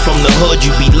 Coming from the hood,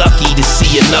 you be lucky to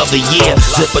see another year.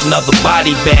 Zip another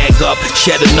body bag up,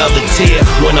 shed another tear.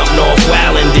 Went up North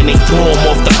Island, then they threw him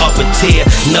off the upper tier.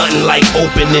 Nothing like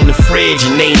opening the fridge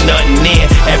and ain't nothing there.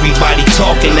 Everybody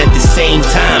talking at the same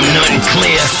time, nothing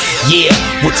clear. Yeah,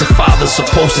 what's a father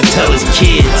supposed to tell his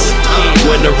kids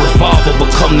when the revolver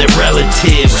become their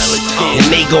relatives, and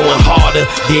they going harder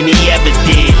than he ever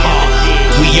did?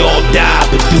 We all die,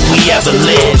 but do we ever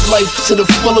live? Life to the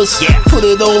fullest, put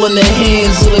it all in the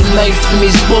hands of the knife and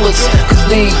these bullets, cause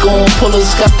they ain't gon' pull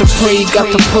us. Got to pray, got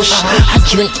to push, I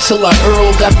drink till I earl,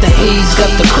 got the haze,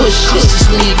 got the kush. It's just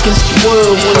me against the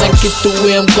world when I get to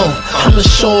where I'm going. I'ma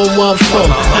show 'em where I'm from,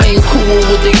 I ain't cool with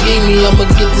what they gave me, I'ma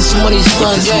get this money,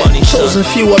 son. Chosen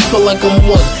few, I feel like I'm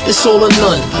one, it's all or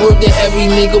none. Word to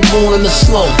every nigga born in the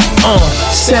slum.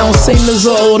 Sound same as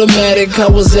an automatic, I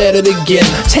was at it again.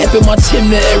 Tapping my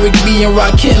Tim to Eric B and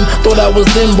Rakim. Thought I was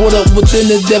then brought up within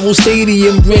the Devil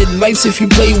Stadium. Red lights if you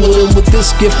play with him. With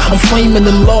this gift, I'm flaming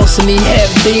them lost, and he had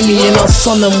Damien. I'll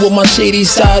son him with my shady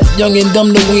side. Young and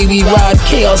dumb the way we ride.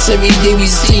 Chaos every day we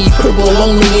see. Cripple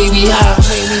along the way we high.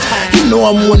 You know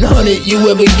I'm 100, you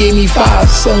ever gave me 5.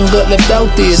 Son got left out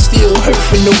there, still hurt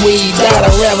from the way he died.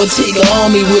 I'd rather take an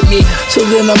army with me. So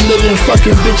then I'm living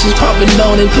fucking bitches popping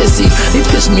down and pissy. They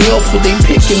piss me off what they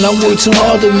picking, I work too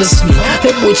hard to miss me.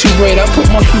 That boy too bright, I put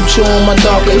my future on my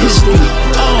darker history.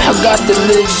 I got to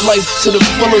live life to the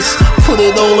fullest, put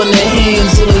it all in the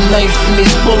hands of the knife and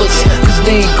these bullets, cause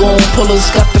they ain't gon' pull us.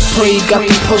 Got to pray, got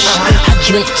to push, I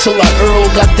drink till I earl,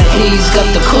 got the haze, got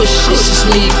the kush. It's just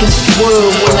me against the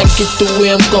world when I get to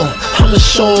where I'm going. I'ma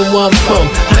show 'em where I'm from,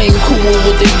 I ain't cool with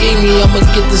what they gave me, I'ma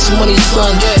get this money,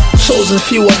 son. Chosen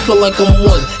few, I feel like I'm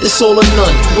one, it's all or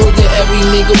none. Word to every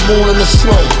nigga born in the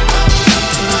slum.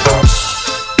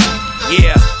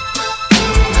 Yeah,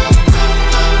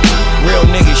 real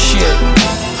nigga shit.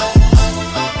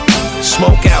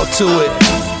 Smoke out to it,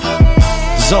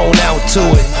 zone out to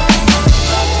it.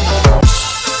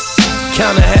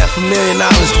 Count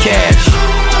 $500,000 cash.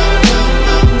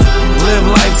 Live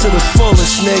life to the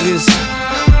fullest, niggas.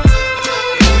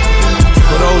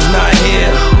 For those not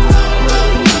here,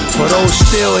 for those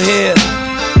still here.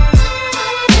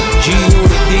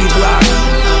 G-Unit, D-Block,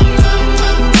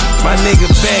 my nigga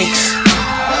Banks.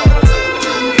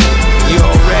 You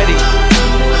all ready?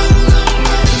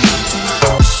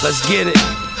 Let's get it.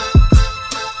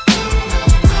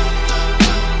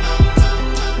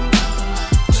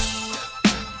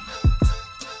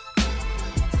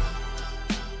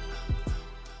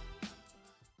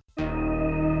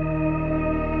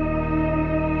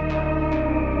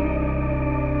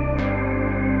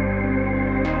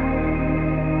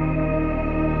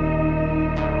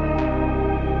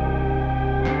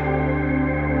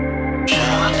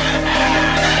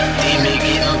 Demon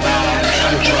getting by,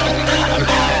 I'm drunk, I'm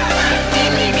high.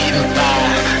 Demon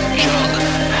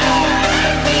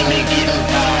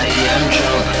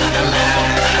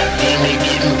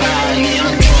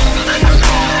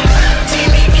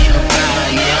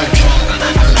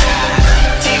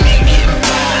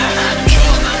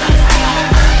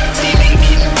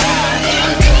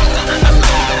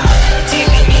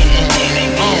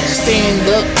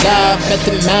at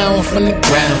the mound from the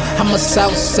ground. I'm a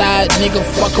south side nigga,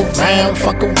 fuck around.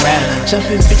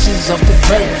 Jumping bitches off the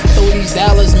vert, throw these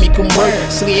dollars, make them work.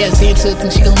 Silly ass dancer,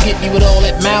 think she gon' get me with all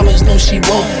that mileage. No, she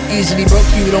won't. Easily broke,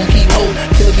 you don't keep hold.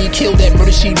 Killer be killed, that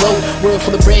murder she wrote. World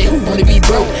full of bread, who wanna be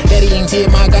broke? Daddy ain't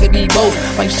dead, mine gotta be both.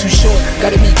 Life's too short,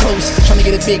 gotta be close. Tryna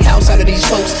get a big house out of these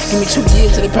folks. Give me 2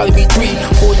 years, it'll probably be 3.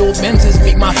 4-door Benzes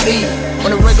make my fleet.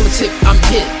 On a regular tip, I'm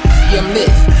hit. Yeah, I'm lit.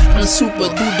 I'm super,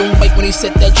 dude don't bite when he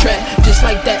set that trap. Just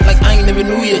like that, like I ain't never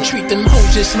knew ya. Treat them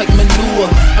hoes just like manure.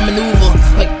 I maneuver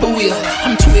like booyah.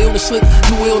 I'm too ill to slip,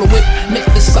 too ill to whip. Make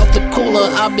this out the cooler.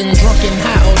 I've been drunk and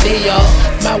high all day, y'all.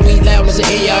 My weed loud as an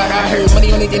AR. I heard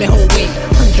money only thing that whole week.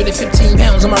 115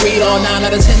 pounds on my radar. 9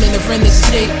 out of 10 in a friend is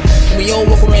snake. We all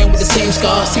walk around with the same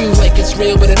scars. Seems like it's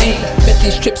real, but it ain't. Bet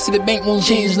these trips to the bank won't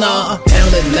change, nah.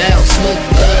 Pound it loud, smoke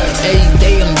up. Every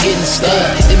day I'm getting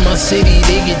stuck. In my city,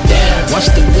 they get down.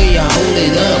 Watch the way I hold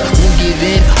it up. Won't give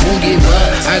in, won't give up.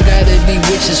 I gotta be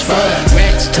rich as fuck.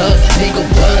 Racks tuck, nigga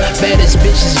buck. Baddest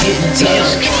bitches getting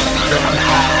tough. I'm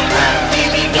high,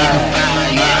 baby, getting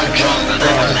high. Yeah, I'm drunk,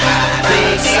 I'm high.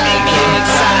 Big side, big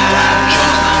side.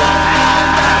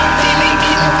 Baby,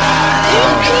 getting high. Yeah,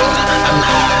 I'm drunk, I'm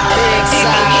high.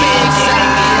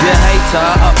 The hater,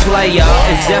 a player,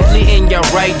 is definitely in your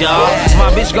radar. My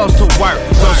bitch goes to work,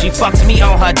 so she fucks me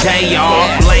on her day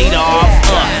off, laid off.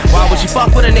 Why would she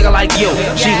fuck with a nigga like you?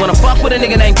 She wanna fuck with a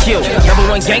nigga named Q. Number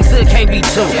one gangster, can't be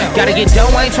two. Gotta get dough,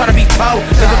 I ain't tryna be po.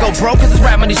 Nigga go broke cause this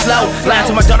rap money slow. Lying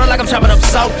to my daughter like I'm chopping up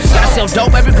soap. Gotta sell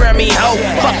dope every Grammy hoe.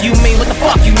 Fuck you mean, what the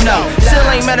fuck you know? Still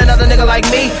ain't met another nigga like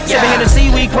me. Sippin' here to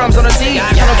seaweed crumbs on the tea.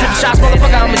 I don't trip shots,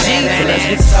 motherfucker, I'm a G. So let's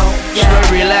get so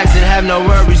straight, relax and have no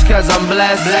worries cause I'm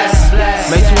blessed.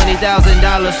 Make $20,000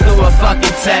 through a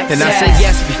fucking text. And I say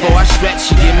yes before I stretch.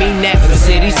 She give me neck, the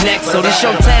city's next. So this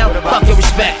your town, fuck your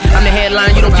respect. I'm the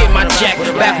headline, you don't get my check.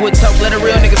 Backwood talk, let a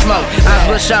real nigga smoke. Eyes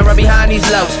bloodshot right behind these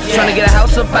lows. Tryna get a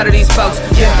house up out of these folks.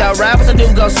 Pimped out ride with the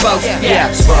dude go spokes.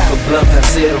 Yeah, spark a blunt and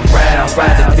sit around.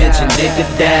 Ride the bitch and dick it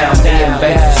down. Me and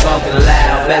bass smoking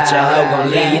loud. Bet your hoe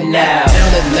gon' leave you now.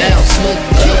 Pound it loud, smoke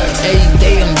up. Every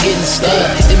day I'm getting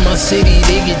stuck. In my city,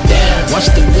 they get down.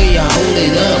 Watch the way I hold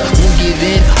it up. Won't give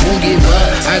in, won't give up.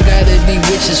 I gotta be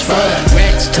rich as fuck.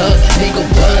 Racks tuck, nigga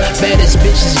buck. Baddest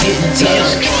bitches getting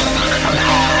tough. I'm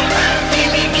high,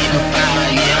 baby, getting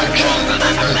high. Yeah, I'm drunk,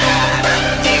 I'm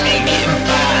high. Baby, getting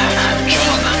high, I'm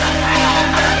drunk, I'm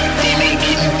high. Baby,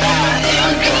 getting high, yeah,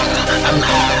 I'm drunk, I'm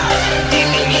high.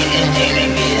 Baby, getting.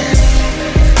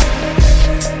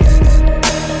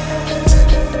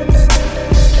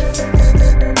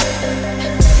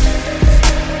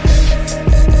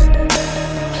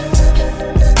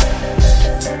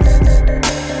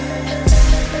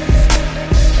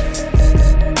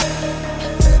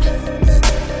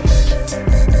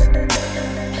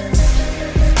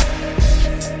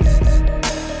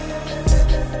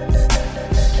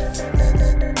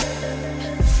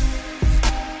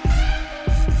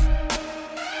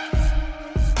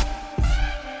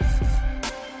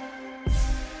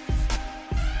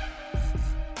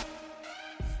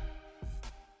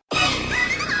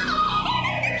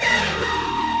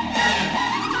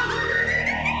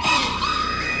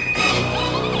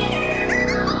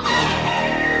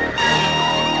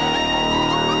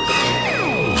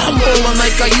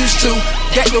 Like I used to.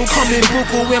 That go coming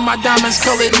buku when my diamonds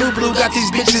colored new blue. Got these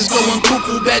bitches going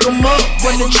cuckoo. Bag them up,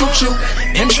 running choo-choo.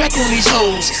 Amtrak on these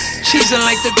hoes. Cheesing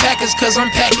like the Packers cause I'm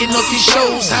packing up these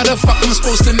shows. How the fuck I'm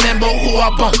supposed to remember who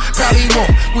I bump? Probably won't.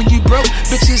 When you broke,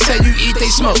 bitches say you eat, they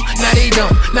smoke. Now they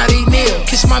don't, now they kneel.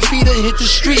 Kiss my feet and hit the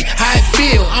street, how it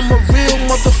feel. I'm a real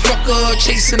motherfucker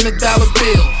chasing the dollar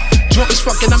bill. Drunk as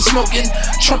fuck and I'm smoking,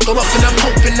 trumped all up and I'm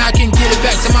hoping I can get it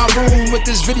back to my room with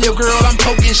this video girl. I'm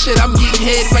poking shit, I'm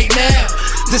getting head right now.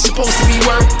 This supposed to be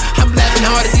work. I'm laughing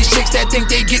hard at these chicks that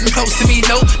think they getting close to me.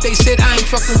 No, they said I ain't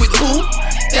fucking with who?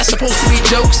 That's supposed to be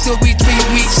jokes. Still be 3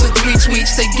 weeks or 3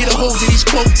 tweets. They get a hold of these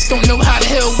quotes. Don't know how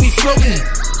the hell we floating.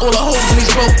 All the holes in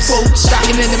these boats.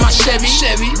 Stocking into my Chevy.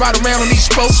 Ride around on these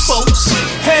spokes.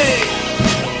 Hey,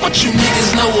 what you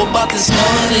niggas know about this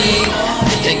money?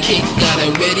 That cake got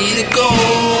it ready to go.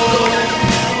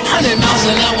 100 miles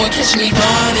an hour, catch me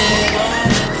running.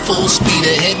 Full speed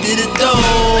ahead to the door.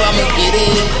 I'ma get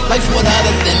it, life without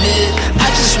a limit. I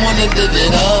just wanna live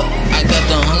it up. I got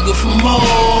the hunger for more.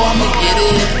 I'ma get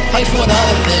it, life without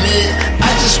a limit. I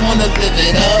just wanna live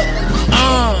it up.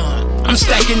 I'm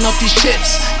stacking up these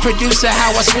chips. Producer,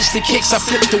 how I switch the kicks. I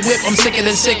flip the whip. I'm sicker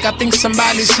than sick. I think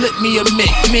somebody slipped me a mic.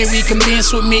 Mary, come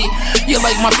dance with me. You're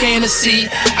like my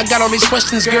fantasy. I got all these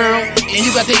questions, girl, and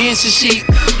you got the answer sheet.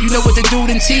 You know what to do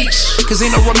and teach, cause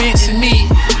ain't no romance in me.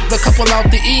 The couple out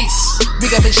the east,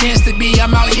 we got the chance to be.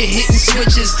 I'm out here hitting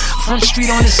switches, front street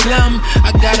on the slum.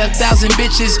 I got 1,000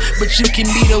 bitches, but you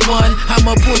can be the one.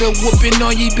 I'ma put a whooping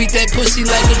on you, beat that pussy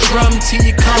like a drum. Till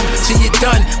you come, till you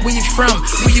done. Where you from?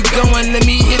 Where you going? Let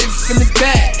me hit it from the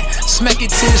back. Smack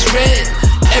it till it's red.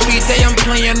 Every day I'm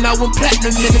playing out with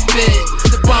platinum in the bed.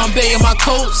 The Bombay on my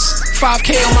coats,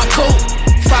 5K on my coat.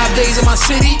 5 days in my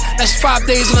city, that's 5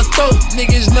 days in the throat.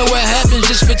 Niggas know what happens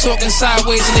just for talking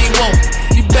sideways and they won't.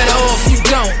 You better off you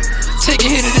don't. Take a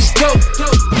hit of this dope.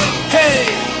 Hey,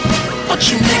 what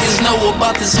you niggas know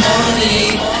about this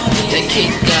money? That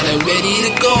cake got it ready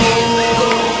to go.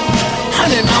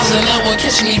 100 miles an hour,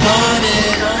 catch me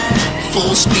running.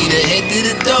 Full speed ahead to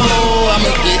the door.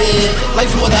 I'ma get it,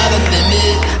 life without a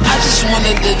limit. I just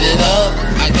wanna live it up.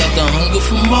 I got the hunger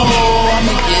for more.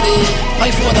 I'ma get it,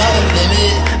 life without a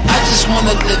limit. I just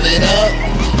wanna live it up.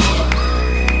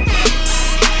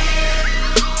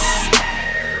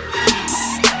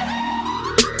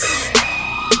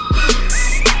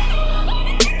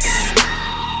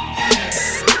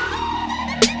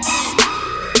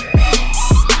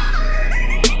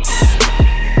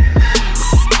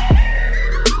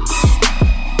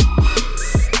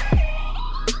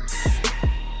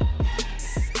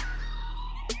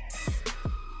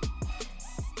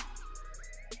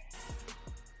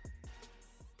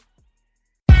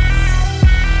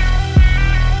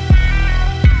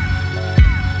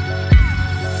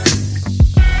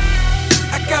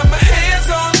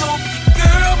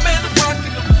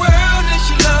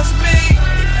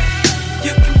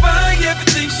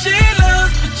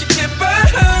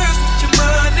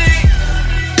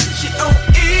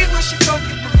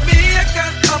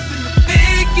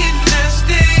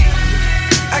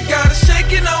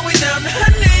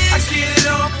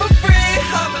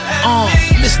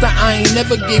 I ain't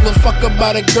never gave a fuck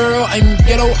about a girl. I'm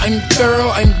ghetto, I'm thorough,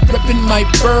 I'm reppin' my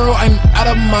borough. I'm out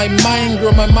of my mind,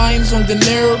 girl, my mind's on the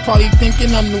narrow. Probably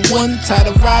thinking I'm the one, tired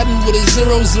of riding with a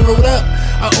zero, zeroed up.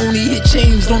 I only hit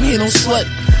chains, don't hit no slut.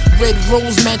 Red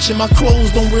rose matching my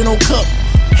clothes, don't wear no cup.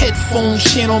 Headphones,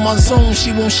 channel my zone,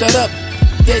 she won't shut up.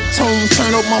 Dead tone,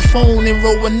 turn up my phone and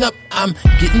rolling up. I'm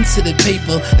getting to the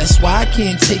paper, that's why I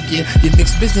can't take you. You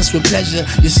mix business with pleasure,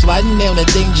 you're sliding down a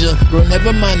danger. Bro,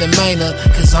 never mind the minor,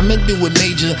 cause I'ma do it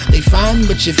major. They fine,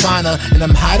 but you're finer, and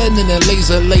I'm hotter than a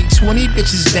laser. Lay 20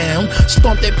 bitches down,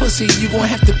 stomp that pussy, you gon'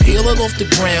 have to peel it off the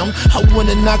ground. I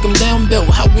wanna knock 'em down, belt,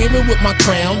 I wear it with my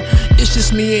crown. It's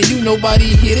just me and you,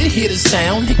 nobody here to hear the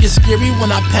sound. It gets scary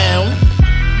when I pound.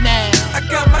 Now I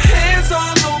got my hands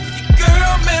all over your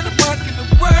girl, man, I'm walking the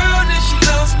world and she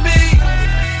loves me.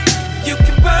 You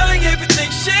can buy everything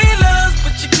she loves,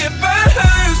 but you can't buy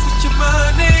hers with your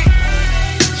money.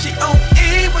 She on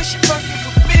E when she fucking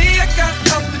with me. I got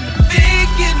up in the big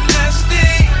getting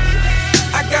nasty.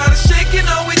 I got her shaking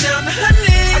all the way down to her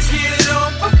knees. I get it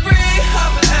on for free,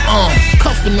 holla at me.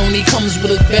 Cuffin' only comes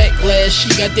with a backlash. She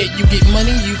got that you get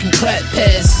money, you can clap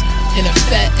pass. And a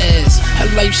fat ass, her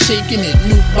life shaking it.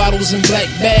 New bottles and black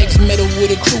bags. Met her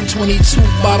with a crew, 22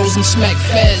 bottles and smack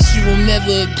fast. You will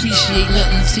never appreciate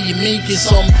nothing till you make it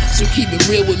something. So keep it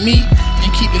real with me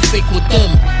and keep it fake with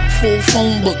them. Full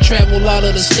phone book, travel out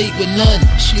of the state with none.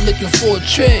 She looking for a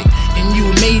trick, and you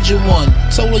a major one.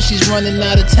 Told her she's running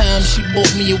out of time, she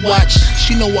bought me a watch.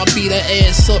 She know I beat her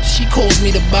ass up, she calls me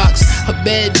the box. Her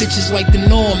bad bitches like the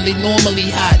norm, they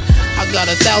normally hot. I got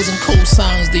 1,000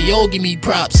 cosigns, they all give me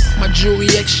props. My jewelry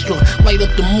extra, light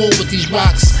up the mall with these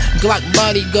rocks. Glock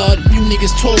bodyguard, you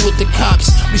niggas tour with the cops.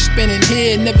 We spinning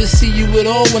here, never see you at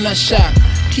all when I shot.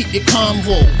 Keep your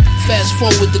convo, fast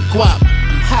forward the guap,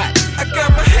 I'm hot. I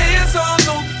got my hands all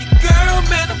over your girl,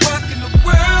 man, I'm rocking the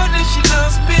world and she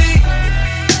loves me.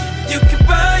 You can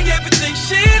buy everything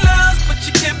she loves, but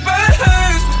you can't buy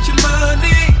hers with your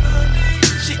money.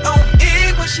 She on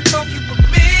E when she fucking with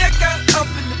me. I got up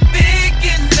in the big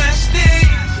getting nasty.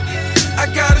 I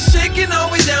got her shaking all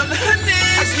the way down to her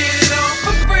knees. I get it on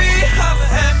for free, holla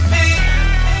at me.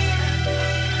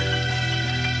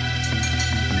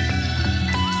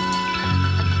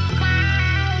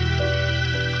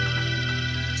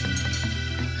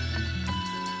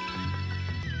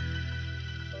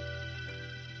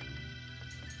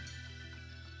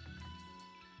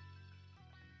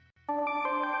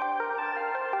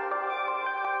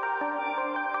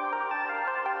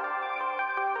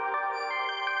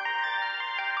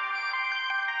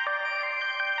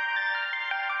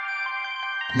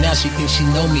 Now she thinks she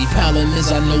know me, problem is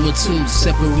I know her too.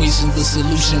 Separation's the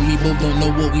solution, we both don't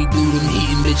know what we do. Them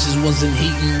heating bitches wasn't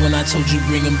heating when I told you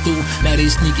bring them through. Now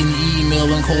they sneaking email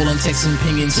and calling, texting,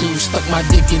 pinging too. Stuck my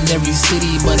dick in every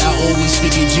city, but I always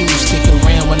figured you stick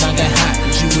around when I got hot.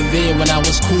 Cause you were there when I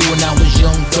was cool, when I was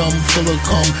young, dumb, full of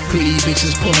cum. Pretty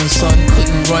bitches pulling sun,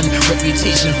 couldn't run.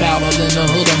 Reputation fouler than the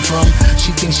hood I'm from.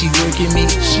 She thinks she working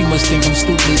me, she must think I'm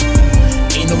stupid.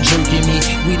 Ain't no jerking me,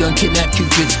 we done kidnapped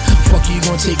Cupid. Fuck you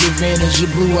gon' take advantage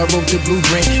of blue, I wrote the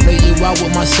blueprint. Lay you out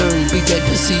with my serve, beat that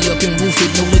pussy up and roof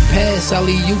it. No look past, I'll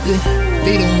leave you it.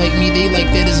 They don't like me, they like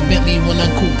that it's Bentley when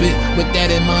I coupe it. With that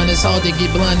in mind, it's hard to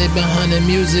get blinded behind the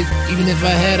music. Even if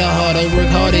I had a heart, I work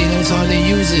hard, ain't no time to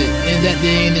use it. And that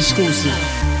they ain't exclusive.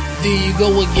 There you go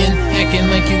again, acting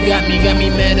like you got me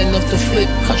mad enough to flip,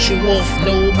 cut you off,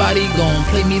 nobody gon'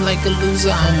 play me like a loser,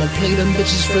 I'ma play them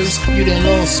bitches first, you done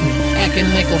lost me, acting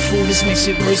like a fool, this makes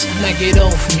it worse, now get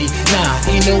off me, nah,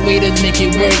 ain't no way to make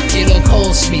it work, it'll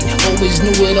cost me, always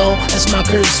knew it all, that's my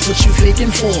curse, what you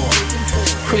faking for,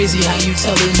 crazy how you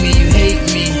telling me you hate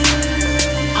me,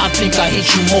 I think I hate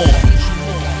you more.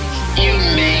 You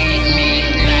made me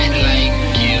not like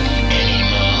you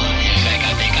anymore. In fact,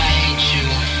 I think I hate you.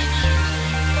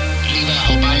 Please, I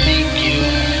hope I make you.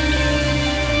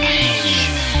 I hate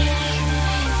you.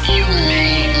 You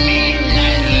made me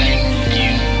not like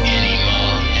you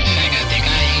anymore. In fact, I think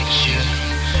I hate you.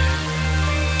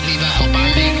 Please, I hope I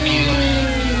make you.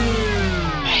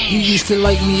 I hate You used to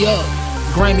light me up.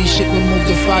 Grimy shit remove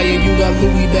the fire, you got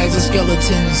Louis bags of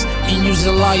skeletons. And you's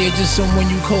a liar just so when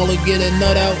you call her get a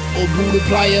nut out or boot a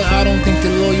plier. I don't think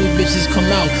the loyal bitches come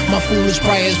out. My foolish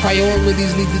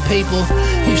priorities leave the paper.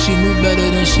 If she knew better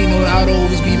then she know I'd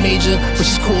always be major. But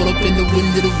she's caught up in the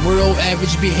wind of the world,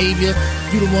 average behavior.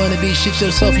 You don't wanna be shit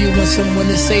yourself, you want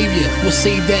someone to save you. We'll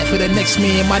save that for the next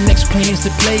man, my next plan's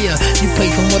to play her. You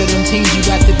play from one of them teams, you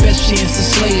got the best chance to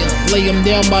slay her. Lay them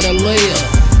down by the layer.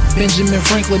 Benjamin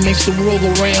Franklin makes the world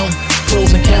go round.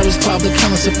 Pros and carrots, pop the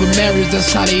concept of marriage,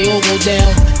 that's how they all go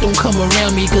down. Don't come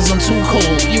around me cause I'm too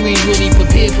cold. You ain't really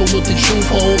prepared for what the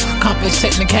truth hold. Complex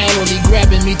technicality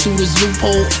grabbing me through this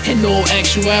loophole. In all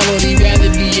actuality, rather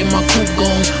be in my coupe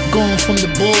gone from the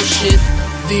bullshit.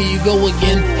 There you go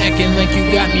again, acting like you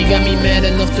got me mad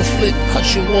enough to flip, cut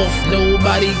you off,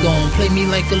 nobody gon' play me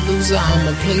like a loser,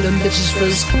 I'ma play them bitches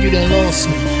first, you done lost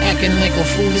me, acting like a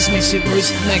fool, this makes it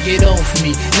worse, now get off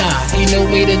me, nah, ain't no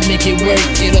way to make it work,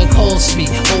 it'll cost me,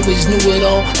 always knew it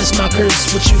all, that's my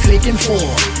curse, what you faking for,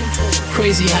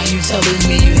 crazy how you telling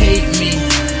me you hate me,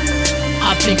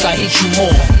 I think I hate you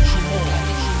more.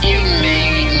 you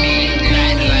made me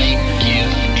not like you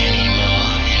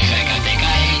anymore. In fact, I think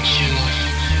I hate you.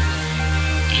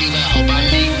 Please, I hope I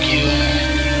make you.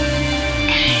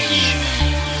 I hate you.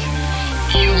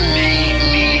 You made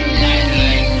me not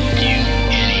like you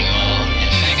anymore. In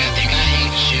fact, I think I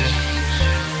hate you.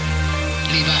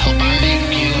 Please, I hope I make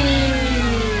you.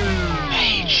 I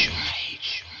hate you. I hate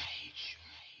you. I hate you.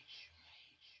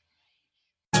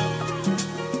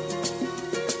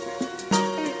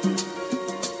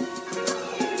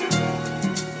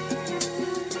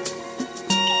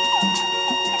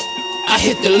 I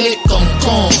hit the lick, I'm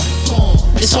gone.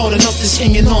 It's hard enough that's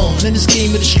hanging on. In this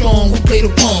game of the strong, who play the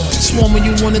pawn? Swarm when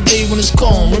you want a day when it's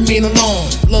calm. Remain alone.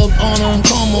 Love, honor, and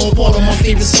karma are part of my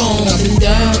favorite song. I've been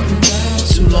down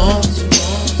too long.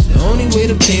 The only way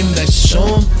to pay them back to show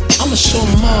them. I'ma show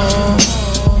them all.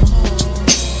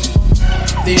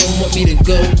 They don't want me to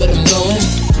go, but I'm going.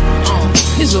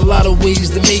 There's a lot of ways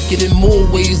to make it and more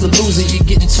ways to lose it. You're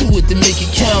getting to it to make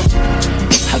it count.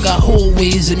 I got whole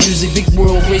ways of music, big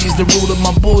world ways. The road of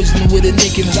my boys knew where they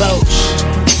can vouch.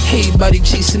 Everybody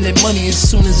chasing that money as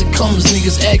soon as it comes.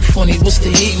 Niggas act funny, what's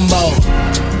the hating about?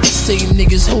 Same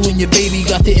niggas holding your baby,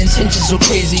 got their intentions so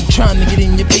crazy, trying to get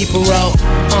in your paper out.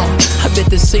 I bet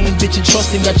the same bitch you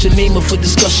trusting got your name up for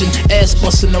discussion. Ass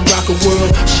busting the rock a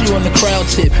world, she on the crowd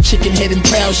tip. Chicken head and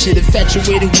proud shit,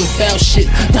 infatuated with foul shit.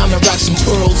 Diamond rocks and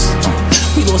pearls.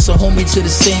 We lost a homie to the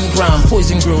same grind.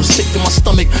 Poison girl, sick to my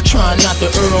stomach, trying not to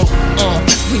earl.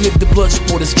 We live the blood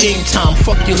sport, it's game time.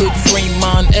 Fuck your hood frame,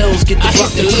 mine L's, get the I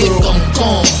rock the lick, I'm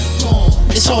gone.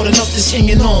 It's hard enough that's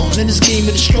hanging on. In this game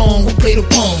of the strong, who play the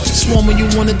pawn? Swarm when you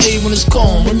want a day when it's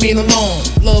calm. Remain alone.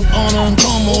 Love, honor, and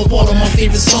karma are part of my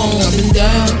favorite song. I've been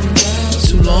down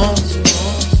too long.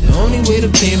 The only way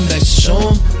to pay them back to show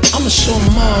them. I'ma show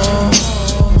them all.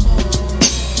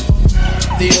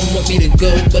 They don't want me to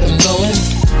go, but I'm going.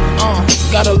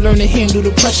 Gotta learn to handle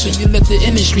the pressure. You let the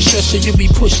industry stress you, you'll be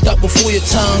pushed out before your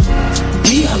time.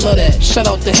 Me, I love that. Shout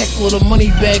out the heckler, the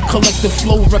money bag, collect the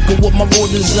flow record with my raw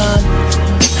design.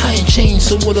 I ain't change,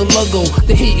 so what a luggo.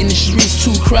 The hate in the streets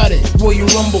too crowded, Royal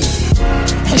Rumble.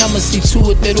 And I'ma see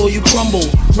to it that all you crumble.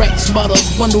 Racks by the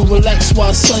bundle, relax while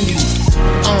I sun you.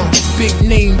 Big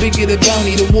name, bigger the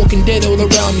bounty. The walking dead all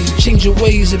around me. Change your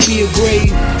ways, it be a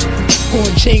grave. On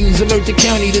chains, alert the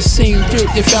county. The same dirt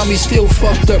they found me still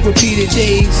fucked up, repeated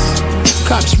days.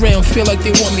 Cops round, feel like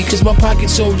they want me cause my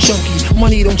pocket's so chunky.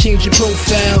 Money don't change your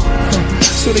profile.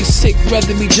 So they sick,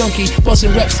 rather be junkie.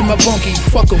 Bustin' raps in my bunkie.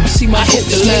 Fuck 'em, see my hit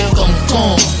the loud. I'm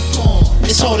gone.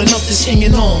 It's hard enough that's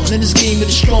hanging on. In this game of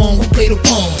the strong, who play the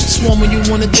pawn? Swarm when you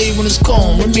want a day when it's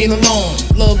calm. Remain alone.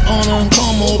 Love, honor, and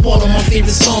karma are part of my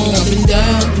favorite song. I've been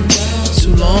down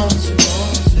too long.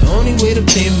 The only way to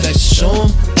pay 'em back is show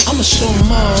 'em. I'ma show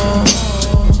 'em all.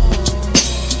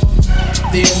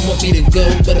 They don't want me to go,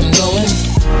 but I'm going.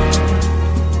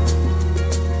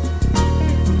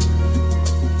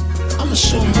 I'ma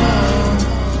show 'em all.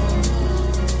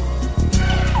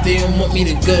 They don't want me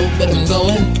to go, but I'm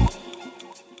going.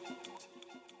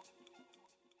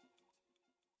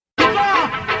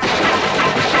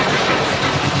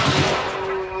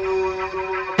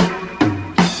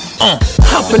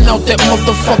 Hopping out that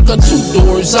motherfucker, 2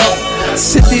 doors up.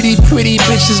 City pretty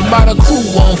bitches by the crew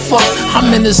won't fuck.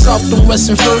 I'm in the south and west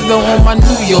and further on my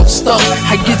New York stuff.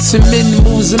 I get some in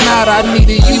moves and out, I need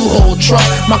a U-Haul truck.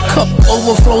 My cup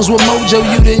overflows with mojo,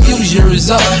 you didn't use yours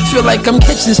up. Feel like I'm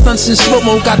catching stunts in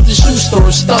slow-mo, got the shoe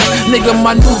store stuff. Nigga,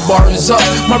 my new bar is up.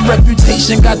 My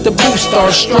reputation got the boost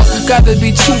star struck. Gotta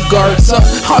be 2 guards up,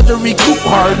 hard to recoup,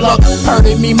 hard luck. Part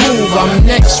of me move, I'm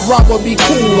next, rock will be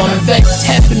cool, I'm vexed.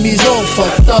 Half of me's all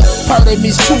fucked up, part of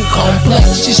me's too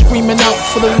complex. She screaming out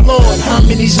for the Lord,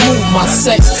 harmonies move my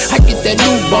sex. I get that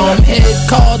new bomb head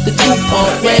called the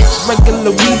DuPont Red.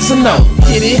 Regular weeds and no,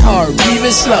 hit it hard, breathe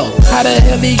it slow. How the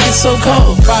hell he get so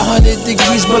cold? 500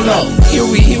 degrees below. Here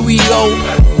we go.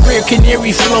 Rare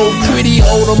canary flow, pretty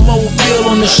automobile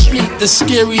on the street. That's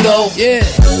scary though. Yeah,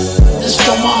 this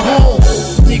for my home.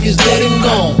 Niggas dead and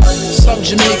gone. South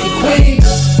Jamaica Queens,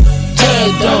 tear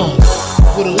it down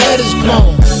with the letters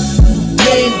blown.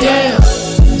 Laying down.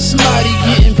 Somebody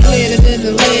getting planted in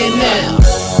the land now.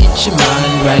 Get your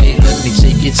mind right, let me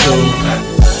take it to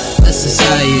the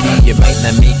society, you might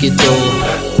not make it through.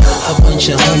 A bunch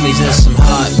of homies and some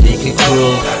hard-making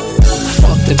crew.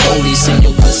 Fuck the police and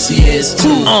your pussy ass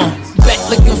too. Back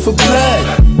looking for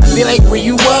blood, be like where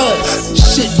you was.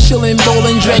 Shit chillin',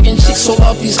 bowling, dragging chicks all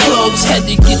off these clubs. Had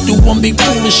to get through one big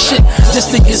pool of shit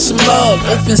just to get some love.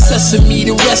 Open sesame,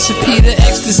 the recipe, the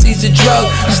ecstasy's a drug.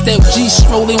 Just that G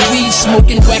strolling, weed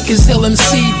smoking, whack as hell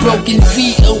MC, broken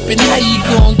V open. How you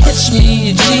gon' catch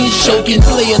me? Your jeans choking,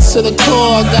 play it to the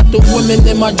core. I got the women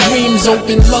in my dreams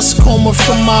open, lust coma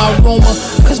from my aroma.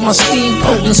 Cause my steam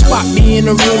potent, spot me in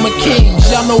a room of kings.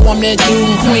 Y'all know I'm that dude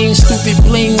and queen, stupid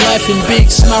bling, laughing big,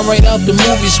 smile right out the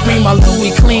movie screen. My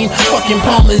Louis clean, fucking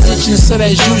palm is itching, so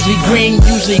that's usually green.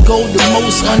 Usually gold, the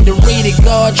most underrated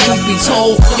God, truth be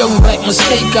told. Young black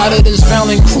mistake out of this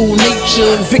violent, cruel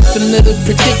nature. Victim to the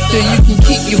predictor, you can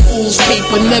keep your fool's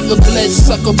paper. Never bled,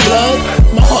 sucker blood.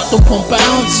 My heart don't pump an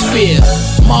ounce fear.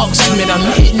 Marksman, I'm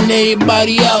hitting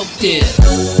everybody out there.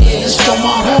 Yeah, it's for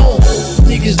my home.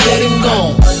 Niggas dead and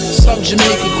gone. South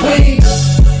Jamaica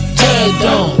Queens, tear it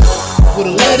down with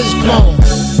the letters blown.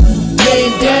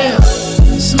 Laying down,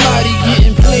 somebody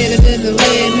getting planted in the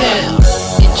land now.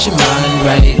 Get your mind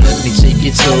right, let me take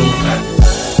it to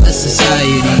the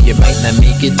society, you might not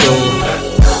make it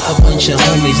through. A bunch of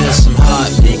homies and some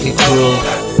hard-making crew.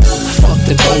 Fuck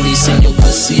the police and your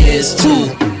pussy ass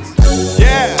too.